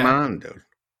 Come on, dude.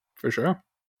 For sure.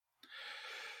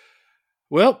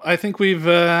 Well, I think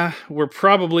we're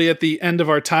probably at the end of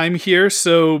our time here.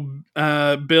 So,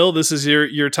 Bill, this is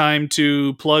your time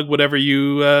to plug whatever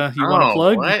you want to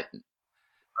plug. What?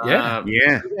 Yeah.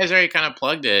 Yeah. You guys already kind of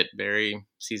plugged it. Barry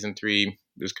season 3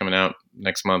 is coming out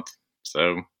next month.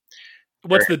 So,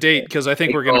 what's the date? Because I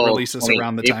think we're going to release this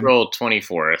around the time. April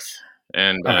 24th.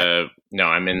 And no,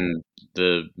 I'm in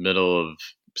the middle of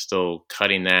still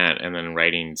cutting that and then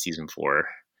writing season 4.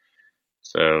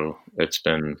 So it's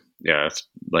been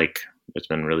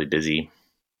really busy.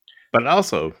 But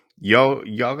also, y'all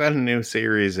got a new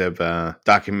series of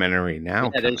documentary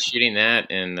now. Yeah, they're shooting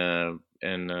that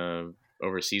in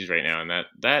overseas right now, and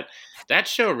that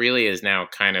show really is now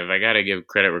kind of, I got to give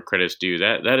credit where credit's due.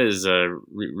 That is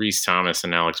Rhys Thomas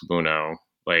and Alex Buono.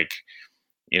 Like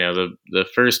the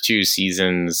first 2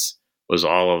 seasons was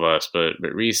all of us, but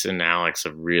Reese and Alex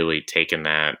have really taken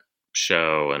that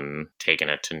show and taken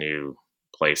it to new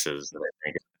places that I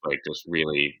think is like just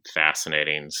really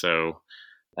fascinating. So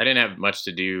I didn't have much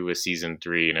to do with season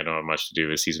 3, and I don't have much to do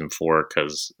with season 4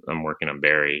 because I'm working on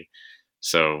Barry.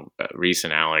 So Reese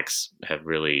and Alex have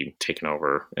really taken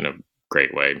over in a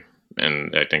great way,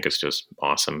 and I think it's just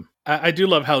awesome. I do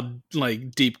love how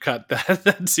like deep cut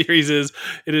that series is.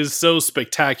 It is so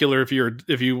spectacular if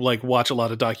you like watch a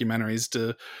lot of documentaries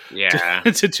to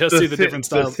just see the different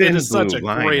styles. It is such a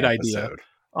great idea.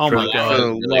 Oh my god! For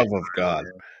the love of God!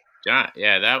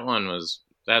 Yeah, that one was.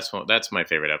 That's my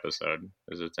favorite episode.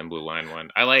 Is the Thin Blue Line one.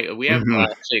 We have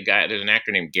actually a guy. There's an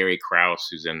actor named Gary Krause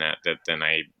who's in that then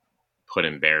I put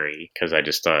in Barry because I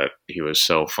just thought he was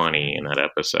so funny in that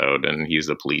episode, and he's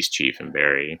the police chief in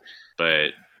Barry.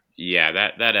 But yeah,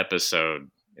 that episode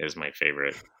is my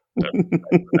favorite.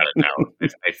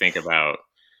 I think about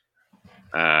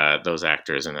those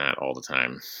actors in that all the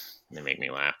time. They make me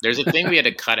laugh. There's a thing we had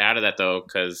to cut out of that though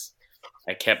because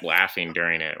I kept laughing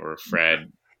during it, where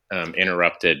Fred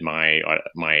interrupted my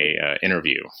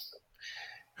interview.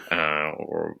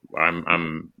 Or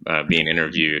I'm being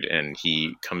interviewed, and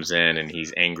he comes in and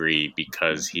he's angry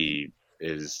because he's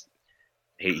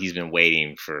been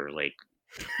waiting for like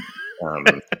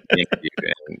the interview,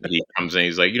 and he comes in.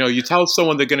 He's like, you tell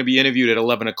someone they're going to be interviewed at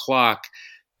 11 o'clock,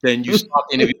 then you stop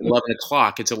the interview at 11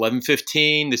 o'clock. It's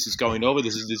 11:15. This is going over.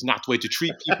 This is not the way to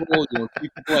treat people. You don't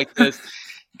treat people like this.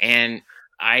 And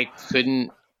I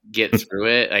couldn't get through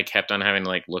it. I kept on having to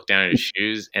like look down at his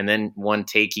shoes, and then one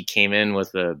take he came in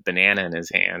with a banana in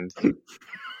his hand, and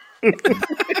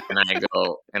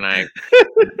I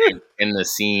in the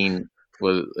scene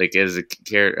was like, as a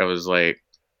character, I was like,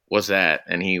 "What's that?"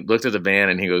 And he looked at the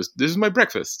banana and he goes, "This is my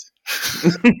breakfast."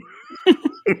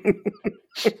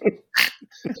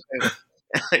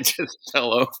 I just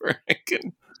fell over.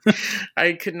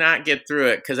 I could not get through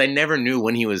it because I never knew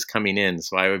when he was coming in.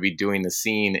 So I would be doing the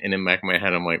scene, and in the back of my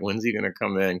head, I'm like, when's he going to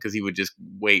come in? Because he would just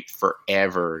wait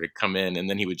forever to come in, and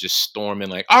then he would just storm in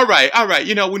like, all right,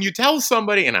 when you tell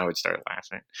somebody, and I would start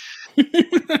laughing.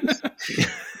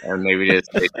 Or maybe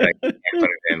just put it in like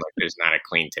there's not a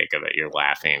clean take of it. You're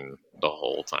laughing the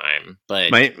whole time. But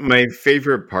my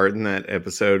favorite part in that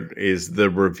episode is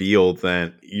the reveal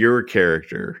that your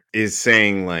character is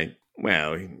saying like,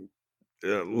 well,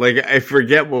 like I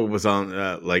forget what was on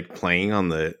like playing on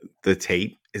the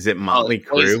tape. Is it Motley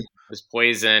Crue? It was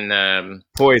Poison.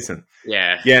 Poison.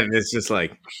 Yeah. And it's just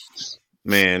like,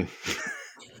 man,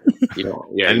 yeah.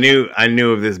 I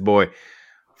knew of this boy.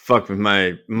 Fuck with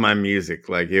my music.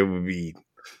 Like it would be,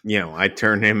 I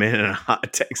turn him in a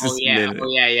hot Texas minute.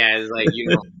 Yeah. It's like,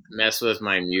 you don't mess with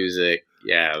my music.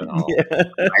 Yeah. I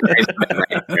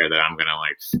right there that I'm gonna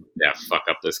like, fuck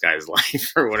up this guy's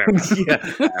life or whatever.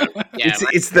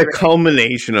 It's the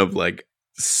culmination of like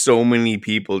so many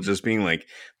people just being like,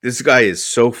 this guy is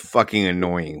so fucking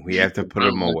annoying. We have to put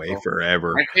him away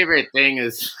forever. My favorite thing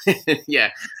is,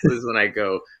 was when I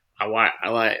go. I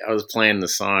was playing the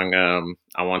song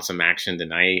I Want Some Action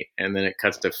Tonight, and then it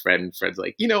cuts to Fred, and Fred's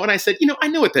like, and I said, I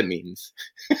know what that means.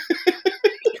 I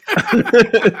know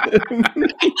what that means.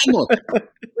 Like,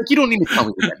 you don't need to tell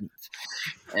me what that means.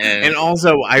 And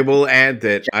also, I will add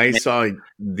that I saw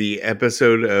the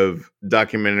episode of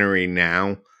Documentary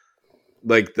Now,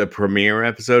 like the premiere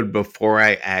episode, before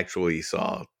I actually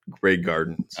saw Grey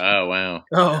Gardens. Oh, wow.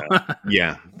 Oh.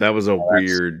 Yeah, that was a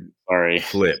weird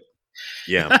flip.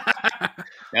 Yeah.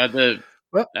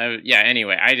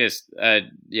 Anyway, I just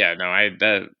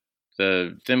the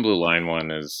Thin Blue Line one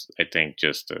is, I think,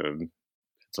 just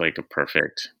it's like a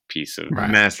perfect piece of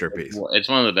masterpiece. It's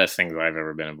one of the best things I've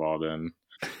ever been involved in.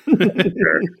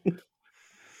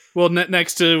 Well,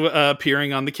 next to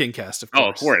appearing on the Kingcast, of course. Oh,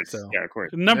 of course. So, yeah, of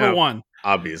course. Number one,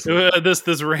 obviously,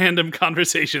 this random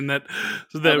conversation that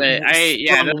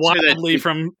wildly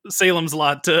from Salem's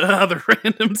Lot to other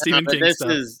random Stephen King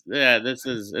stuff.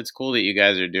 It's cool that you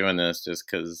guys are doing this, just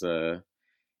because.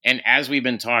 And as we've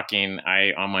been talking,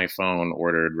 I on my phone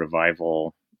ordered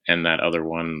Revival and that other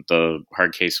one, the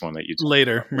hard case one that you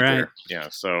later, right? Yeah,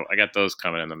 so I got those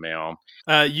coming in the mail.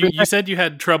 You said you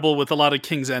had trouble with a lot of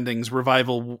King's endings.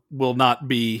 Revival will not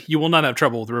be. You will not have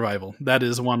trouble with Revival. That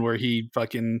is one where he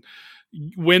fucking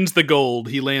wins the gold.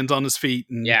 He lands on his feet.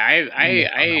 And,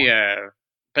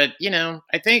 but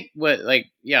I think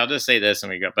I'll just say this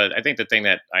and we go. But I think the thing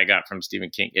that I got from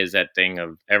Stephen King is that thing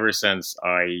of ever since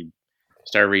I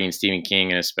started reading Stephen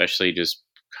King, and especially just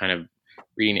kind of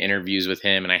reading interviews with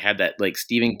him, and I had that like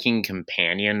Stephen King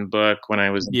companion book when I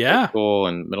was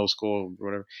in middle school or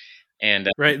whatever. And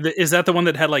Right. Is that the one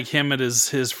that had like him at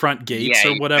his front gates yeah,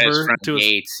 or he whatever? has front to his,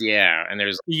 gates, yeah. And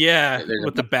there's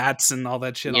with the bats and all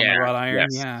that shit on yeah, the wrought iron.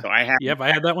 yes. Yeah. So I had Yep,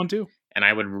 I had that one too. and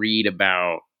I would read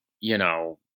about,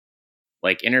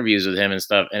 like interviews with him and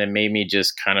stuff, and it made me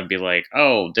just kind of be like,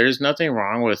 oh, there's nothing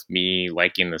wrong with me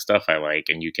liking the stuff I like,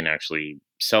 and you can actually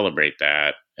celebrate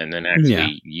that and then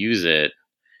actually use it,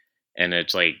 and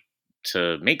it's like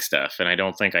to make stuff. And I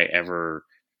don't think I ever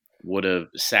would have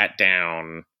sat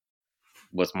down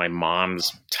with my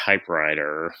mom's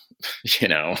typewriter,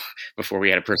 before we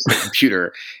had a personal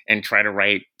computer, and try to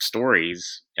write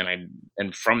stories.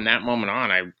 And from that moment on,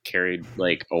 I carried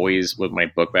like always with my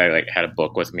book bag, like had a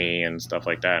book with me and stuff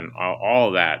like that. And all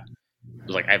of that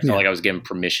was like, I felt like I was given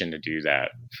permission to do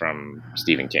that from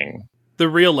Stephen King. The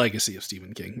real legacy of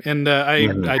Stephen King. And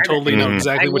I totally know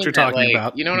exactly what you're talking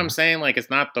about. You know what I'm saying? Like, it's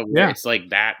not it's like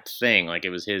that thing. Like, it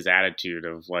was his attitude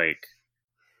of like,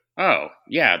 oh,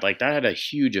 yeah, like that had a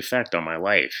huge effect on my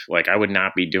life. Like, I would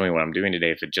not be doing what I'm doing today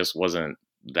if it just wasn't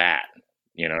that.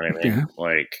 You know what I mean? Yeah.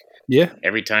 Like, yeah.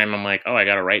 Every time I'm like, oh, I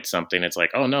got to write something, it's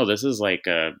like, oh, no, this is like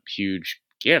a huge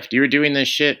gift. You were doing this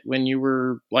shit when you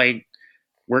were like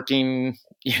working,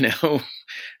 a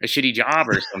shitty job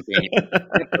or something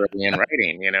and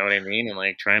writing, you know what I mean? And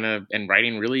like and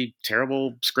writing really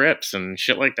terrible scripts and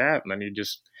shit like that. And then you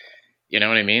just, you know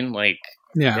what I mean? Like,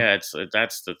 yeah,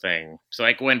 that's the thing. So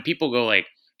like when people go like,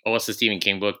 oh, what's the Stephen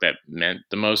King book that meant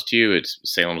the most to you? It's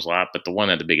Salem's Lot, but the one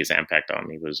that had the biggest impact on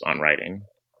me was on writing.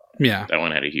 Yeah. That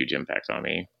one had a huge impact on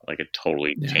me. Like it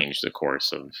totally changed the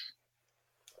course of,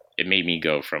 it made me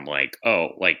go from like, oh,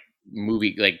 like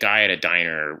movie, like guy at a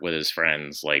diner with his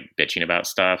friends, like bitching about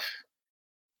stuff,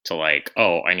 to like,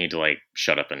 oh, I need to like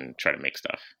shut up and try to make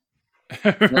stuff.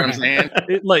 You know what I'm saying?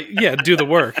 Do the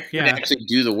work. Yeah. Actually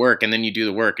do the work, and then you do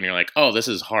the work and you're like, oh, this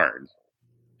is hard.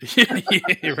 Yeah,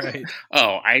 right.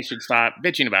 Oh, I should stop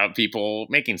bitching about people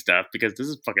making stuff because this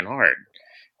is fucking hard.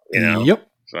 Yep.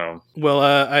 So well,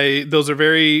 those are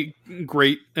very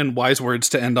great and wise words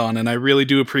to end on, and I really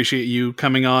do appreciate you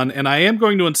coming on. And I am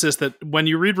going to insist that when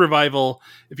you read Revival,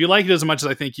 if you like it as much as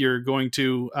I think you're going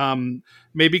to,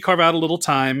 maybe carve out a little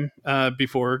time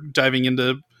before diving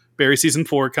into Barry season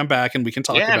 4. Come back and we can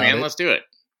talk about it. Yeah, man, let's do it.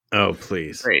 Oh,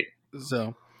 please. Great.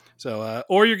 So,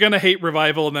 or you're gonna hate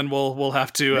Revival, and then we'll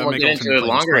have to we'll make get into it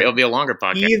longer. It'll be a longer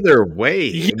podcast. Either way,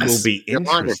 it will be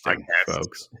interesting,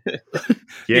 folks.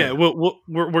 Yeah,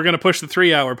 we're gonna push the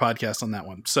 3-hour podcast on that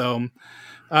one. So,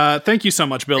 thank you so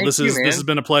much, Bill. This has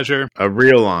been a pleasure, a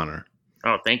real honor.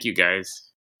 Oh, thank you,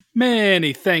 guys.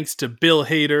 Many thanks to Bill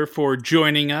Hader for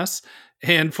joining us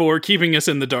and for keeping us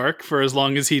in the dark for as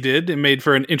long as he did. It made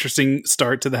for an interesting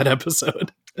start to that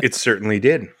episode. It certainly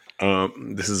did.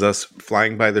 This is us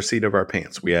flying by the seat of our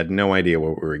pants. We had no idea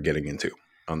what we were getting into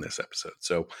on this episode.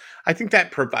 So I think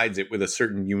that provides it with a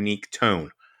certain unique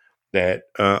tone that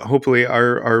hopefully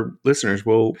our listeners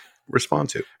will respond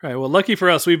to. All right. Well, lucky for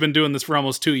us, we've been doing this for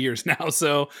almost 2 years now.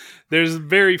 So there's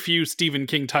very few Stephen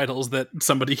King titles that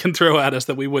somebody can throw at us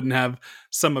that we wouldn't have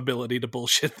some ability to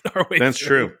bullshit our way That's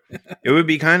through. True. It would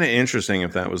be kind of interesting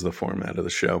if that was the format of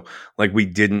the show. Like we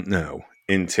didn't know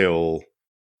until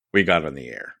we got on the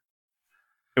air.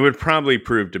 It would probably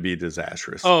prove to be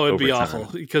disastrous. Oh, it'd be awful,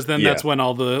 because then that's when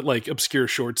all the like obscure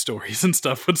short stories and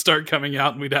stuff would start coming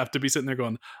out, and we'd have to be sitting there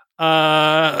going,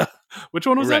 which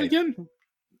one was that again?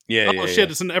 Yeah.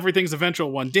 Shit, it's an Everything's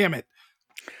Eventual one. Damn it.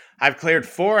 I've cleared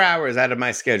 4 hours out of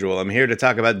my schedule. I'm here to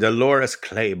talk about Dolores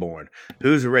Claiborne.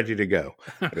 Who's ready to go?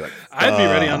 I'd be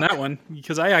ready on that one,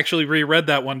 because I actually reread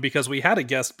that one because we had a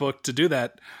guest book to do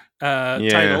that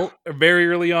title very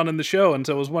early on in the show, and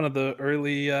so it was one of the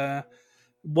early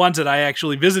ones that I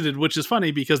actually visited, which is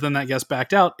funny because then that guest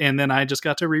backed out, and then I just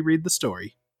got to reread the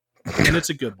story, and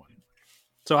it's a good one.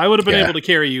 So I would have been able to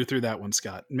carry you through that one,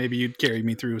 Scott. Maybe you'd carry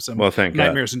me through some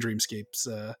Nightmares and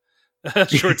Dreamscapes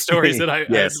short stories that I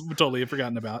totally have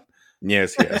forgotten about.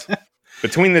 Yes.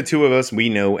 Between the two of us, we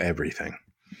know everything.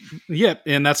 Yep,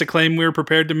 and that's a claim we're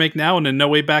prepared to make now and in no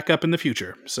way back up in the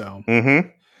future. So,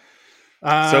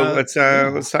 so let's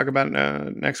talk about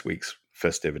next week's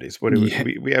festivities. What do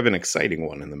we have an exciting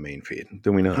one in the main feed,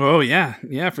 do we not? Oh yeah,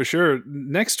 for sure.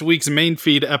 Next week's main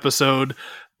feed episode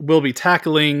will be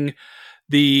tackling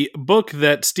the book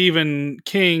that Stephen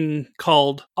King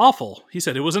called awful. He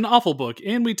said it was an awful book,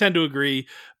 and we tend to agree,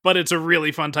 but it's a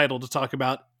really fun title to talk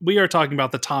about. We are talking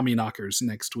about the Tommyknockers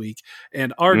next week,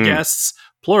 and our guests,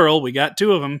 plural, we got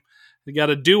 2 of them, we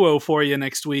got a duo for you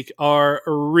next week, are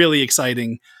really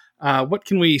exciting. What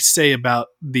can we say about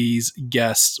these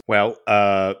guests? Well,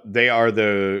 they are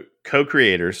the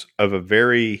co-creators of a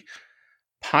very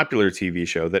popular TV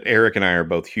show that Eric and I are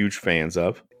both huge fans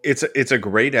of. It's a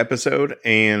great episode,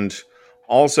 and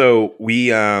also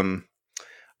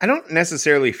I don't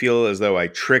necessarily feel as though I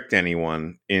tricked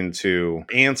anyone into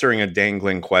answering a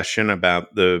dangling question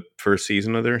about the first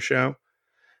season of their show.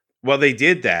 Well, they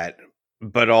did that,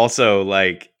 but also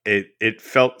like it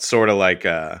felt sort of like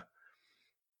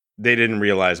they didn't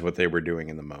realize what they were doing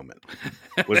in the moment.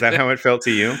 Was that how it felt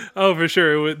to you? Oh, for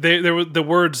sure. There were the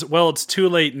words, "Well, it's too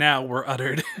late now," were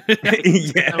uttered.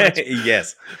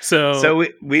 Yes. So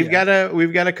we've got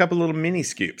a couple little mini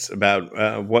scoops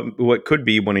about what could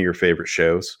be one of your favorite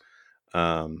shows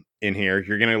in here.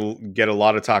 You're gonna get a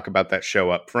lot of talk about that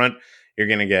show up front. You're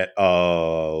gonna get a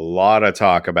lot of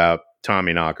talk about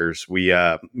Tommy Knockers. We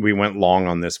went long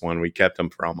on this one. We kept them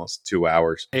for almost 2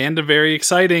 hours, and a very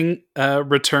exciting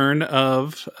return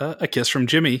of A Kiss from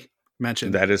Jimmy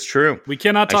mentioned. That is true. We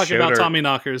cannot talk about Tommy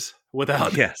Knockers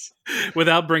without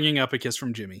without bringing up A Kiss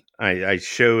from Jimmy. I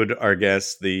showed our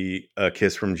guests the A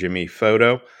Kiss from Jimmy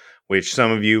photo, which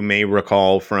some of you may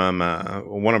recall from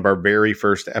one of our very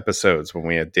first episodes when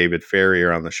we had David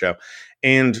Ferrier on the show.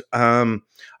 And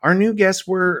our new guests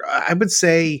were, I would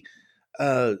say,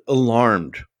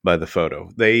 alarmed by the photo.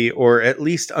 Or at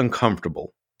least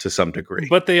uncomfortable to some degree.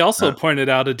 But they also pointed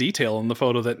out a detail in the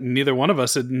photo that neither one of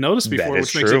us had noticed before,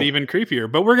 which makes it even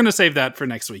creepier. But we're going to save that for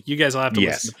next week. You guys will have to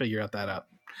listen to figure out that out.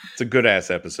 It's a good-ass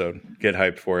episode. Get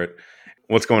hyped for it.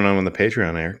 What's going on with the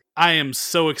Patreon, Eric? I am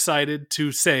so excited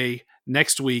to say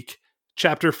next week,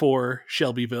 Chapter 4,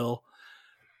 Shelbyville.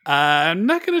 I'm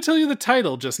not going to tell you the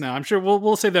title just now. I'm sure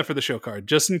we'll save that for the show card,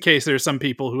 just in case there's some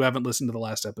people who haven't listened to the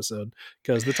last episode,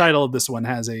 because the title of this one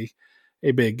has a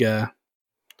big...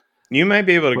 You might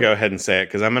be able to go ahead and say it,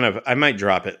 because I might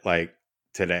drop it like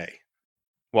today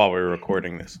while we're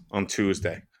recording this on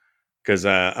Tuesday, because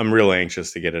I'm real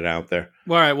anxious to get it out there.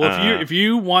 All right. Well, if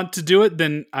you want to do it,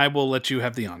 then I will let you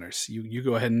have the honors. You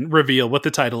go ahead and reveal what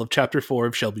the title of Chapter 4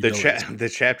 of Shelbyville is. The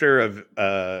chapter of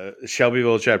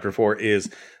Shelbyville, Chapter 4, is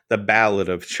The Ballad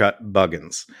of Chut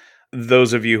Buggins.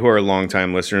 Those of you who are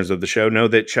longtime listeners of the show know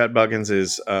that Chut Buggins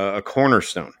is a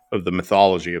cornerstone of the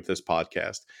mythology of this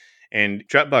podcast. And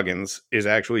Chut Buggins is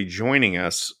actually joining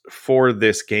us for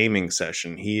this gaming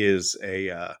session. He is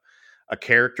a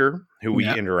character who we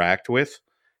interact with.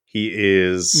 He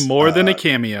is more than a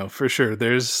cameo, for sure.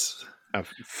 There's a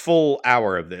full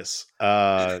hour of this. We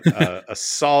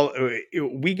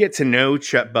get to know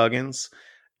Chut Buggins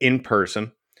in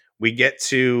person. We get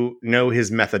to know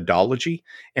his methodology,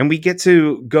 and we get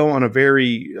to go on a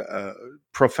very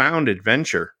profound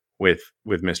adventure with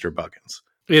Mr. Buggins.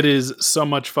 It is so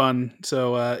much fun.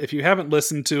 So if you haven't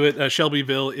listened to it,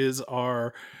 Shelbyville is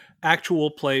our actual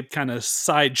play kind of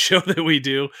side show that we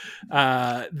do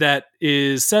that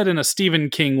is set in a Stephen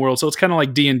King world. So it's kind of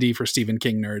like D&D for Stephen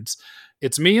King nerds.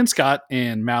 It's me and Scott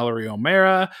and Mallory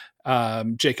O'Mara,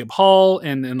 Jacob Hall,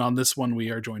 and on this one we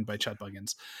are joined by Chut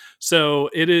Buggins. So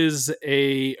it is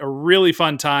a really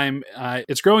fun time.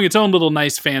 It's growing its own little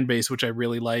nice fan base, which I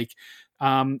really like.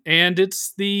 And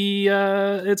it's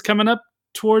coming up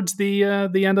towards the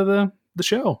end of the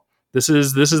show. This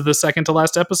is the second to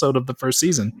last episode of the first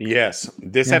season. Yes,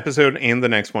 this episode and the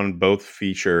next one both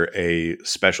feature a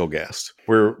special guest.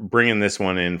 We're bringing this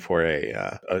one in for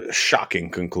a shocking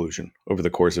conclusion over the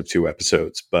course of 2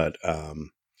 episodes, but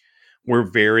we're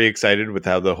very excited with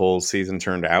how the whole season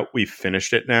turned out. We've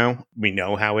finished it now. We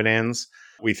know how it ends.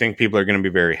 We think people are going to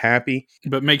be very happy.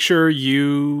 But make sure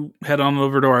you head on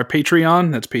over to our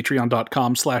Patreon. That's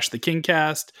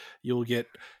patreon.com/thekingcast. You'll get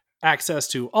access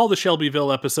to all the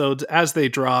Shelbyville episodes as they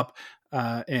drop,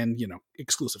 and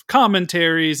exclusive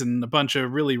commentaries and a bunch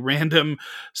of really random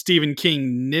Stephen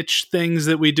King niche things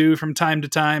that we do from time to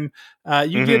time.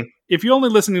 Get, if you're only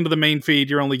listening to the main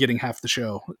feed, you're only getting half the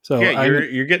show. So yeah,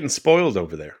 you're getting spoiled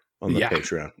over there on the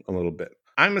Patreon a little bit.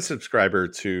 I'm a subscriber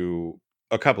to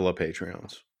a couple of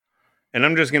Patreons, and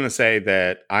I'm just going to say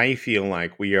that I feel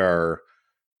like we are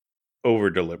over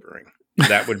delivering.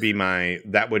 That would be my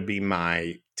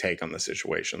take on the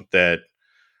situation, that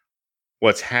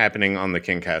what's happening on the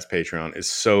KingCast Patreon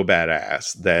is so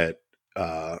badass that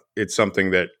it's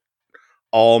something that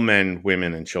all men,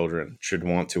 women, and children should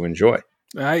want to enjoy.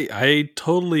 I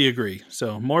totally agree.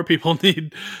 So more people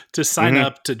need to sign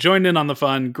up to join in on the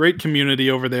fun. Great community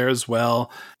over there as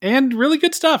well, and really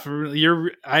good stuff.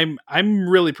 I'm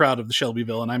really proud of the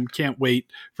Shelbyville, and I can't wait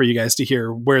for you guys to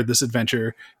hear where this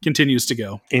adventure continues to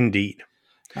go. Indeed.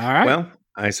 All right. Well,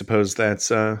 I suppose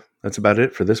that's about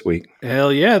it for this week.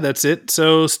 Hell yeah, that's it.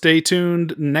 So stay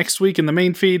tuned next week in the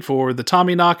main feed for the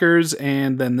Tommy Knockers,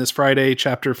 and then this Friday,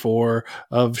 Chapter 4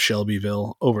 of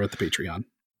Shelbyville over at the Patreon.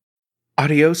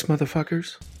 Adios,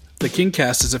 motherfuckers. The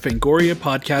Kingcast is a Fangoria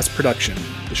podcast production.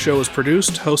 The show is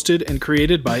produced, hosted, and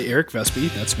created by Eric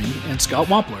Vespi, that's me, and Scott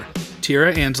Wampler.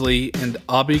 Tira Ansley and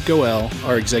Abhi Goel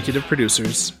are executive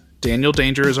producers. Daniel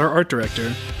Danger is our art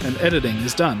director, and editing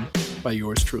is done by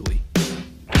yours truly.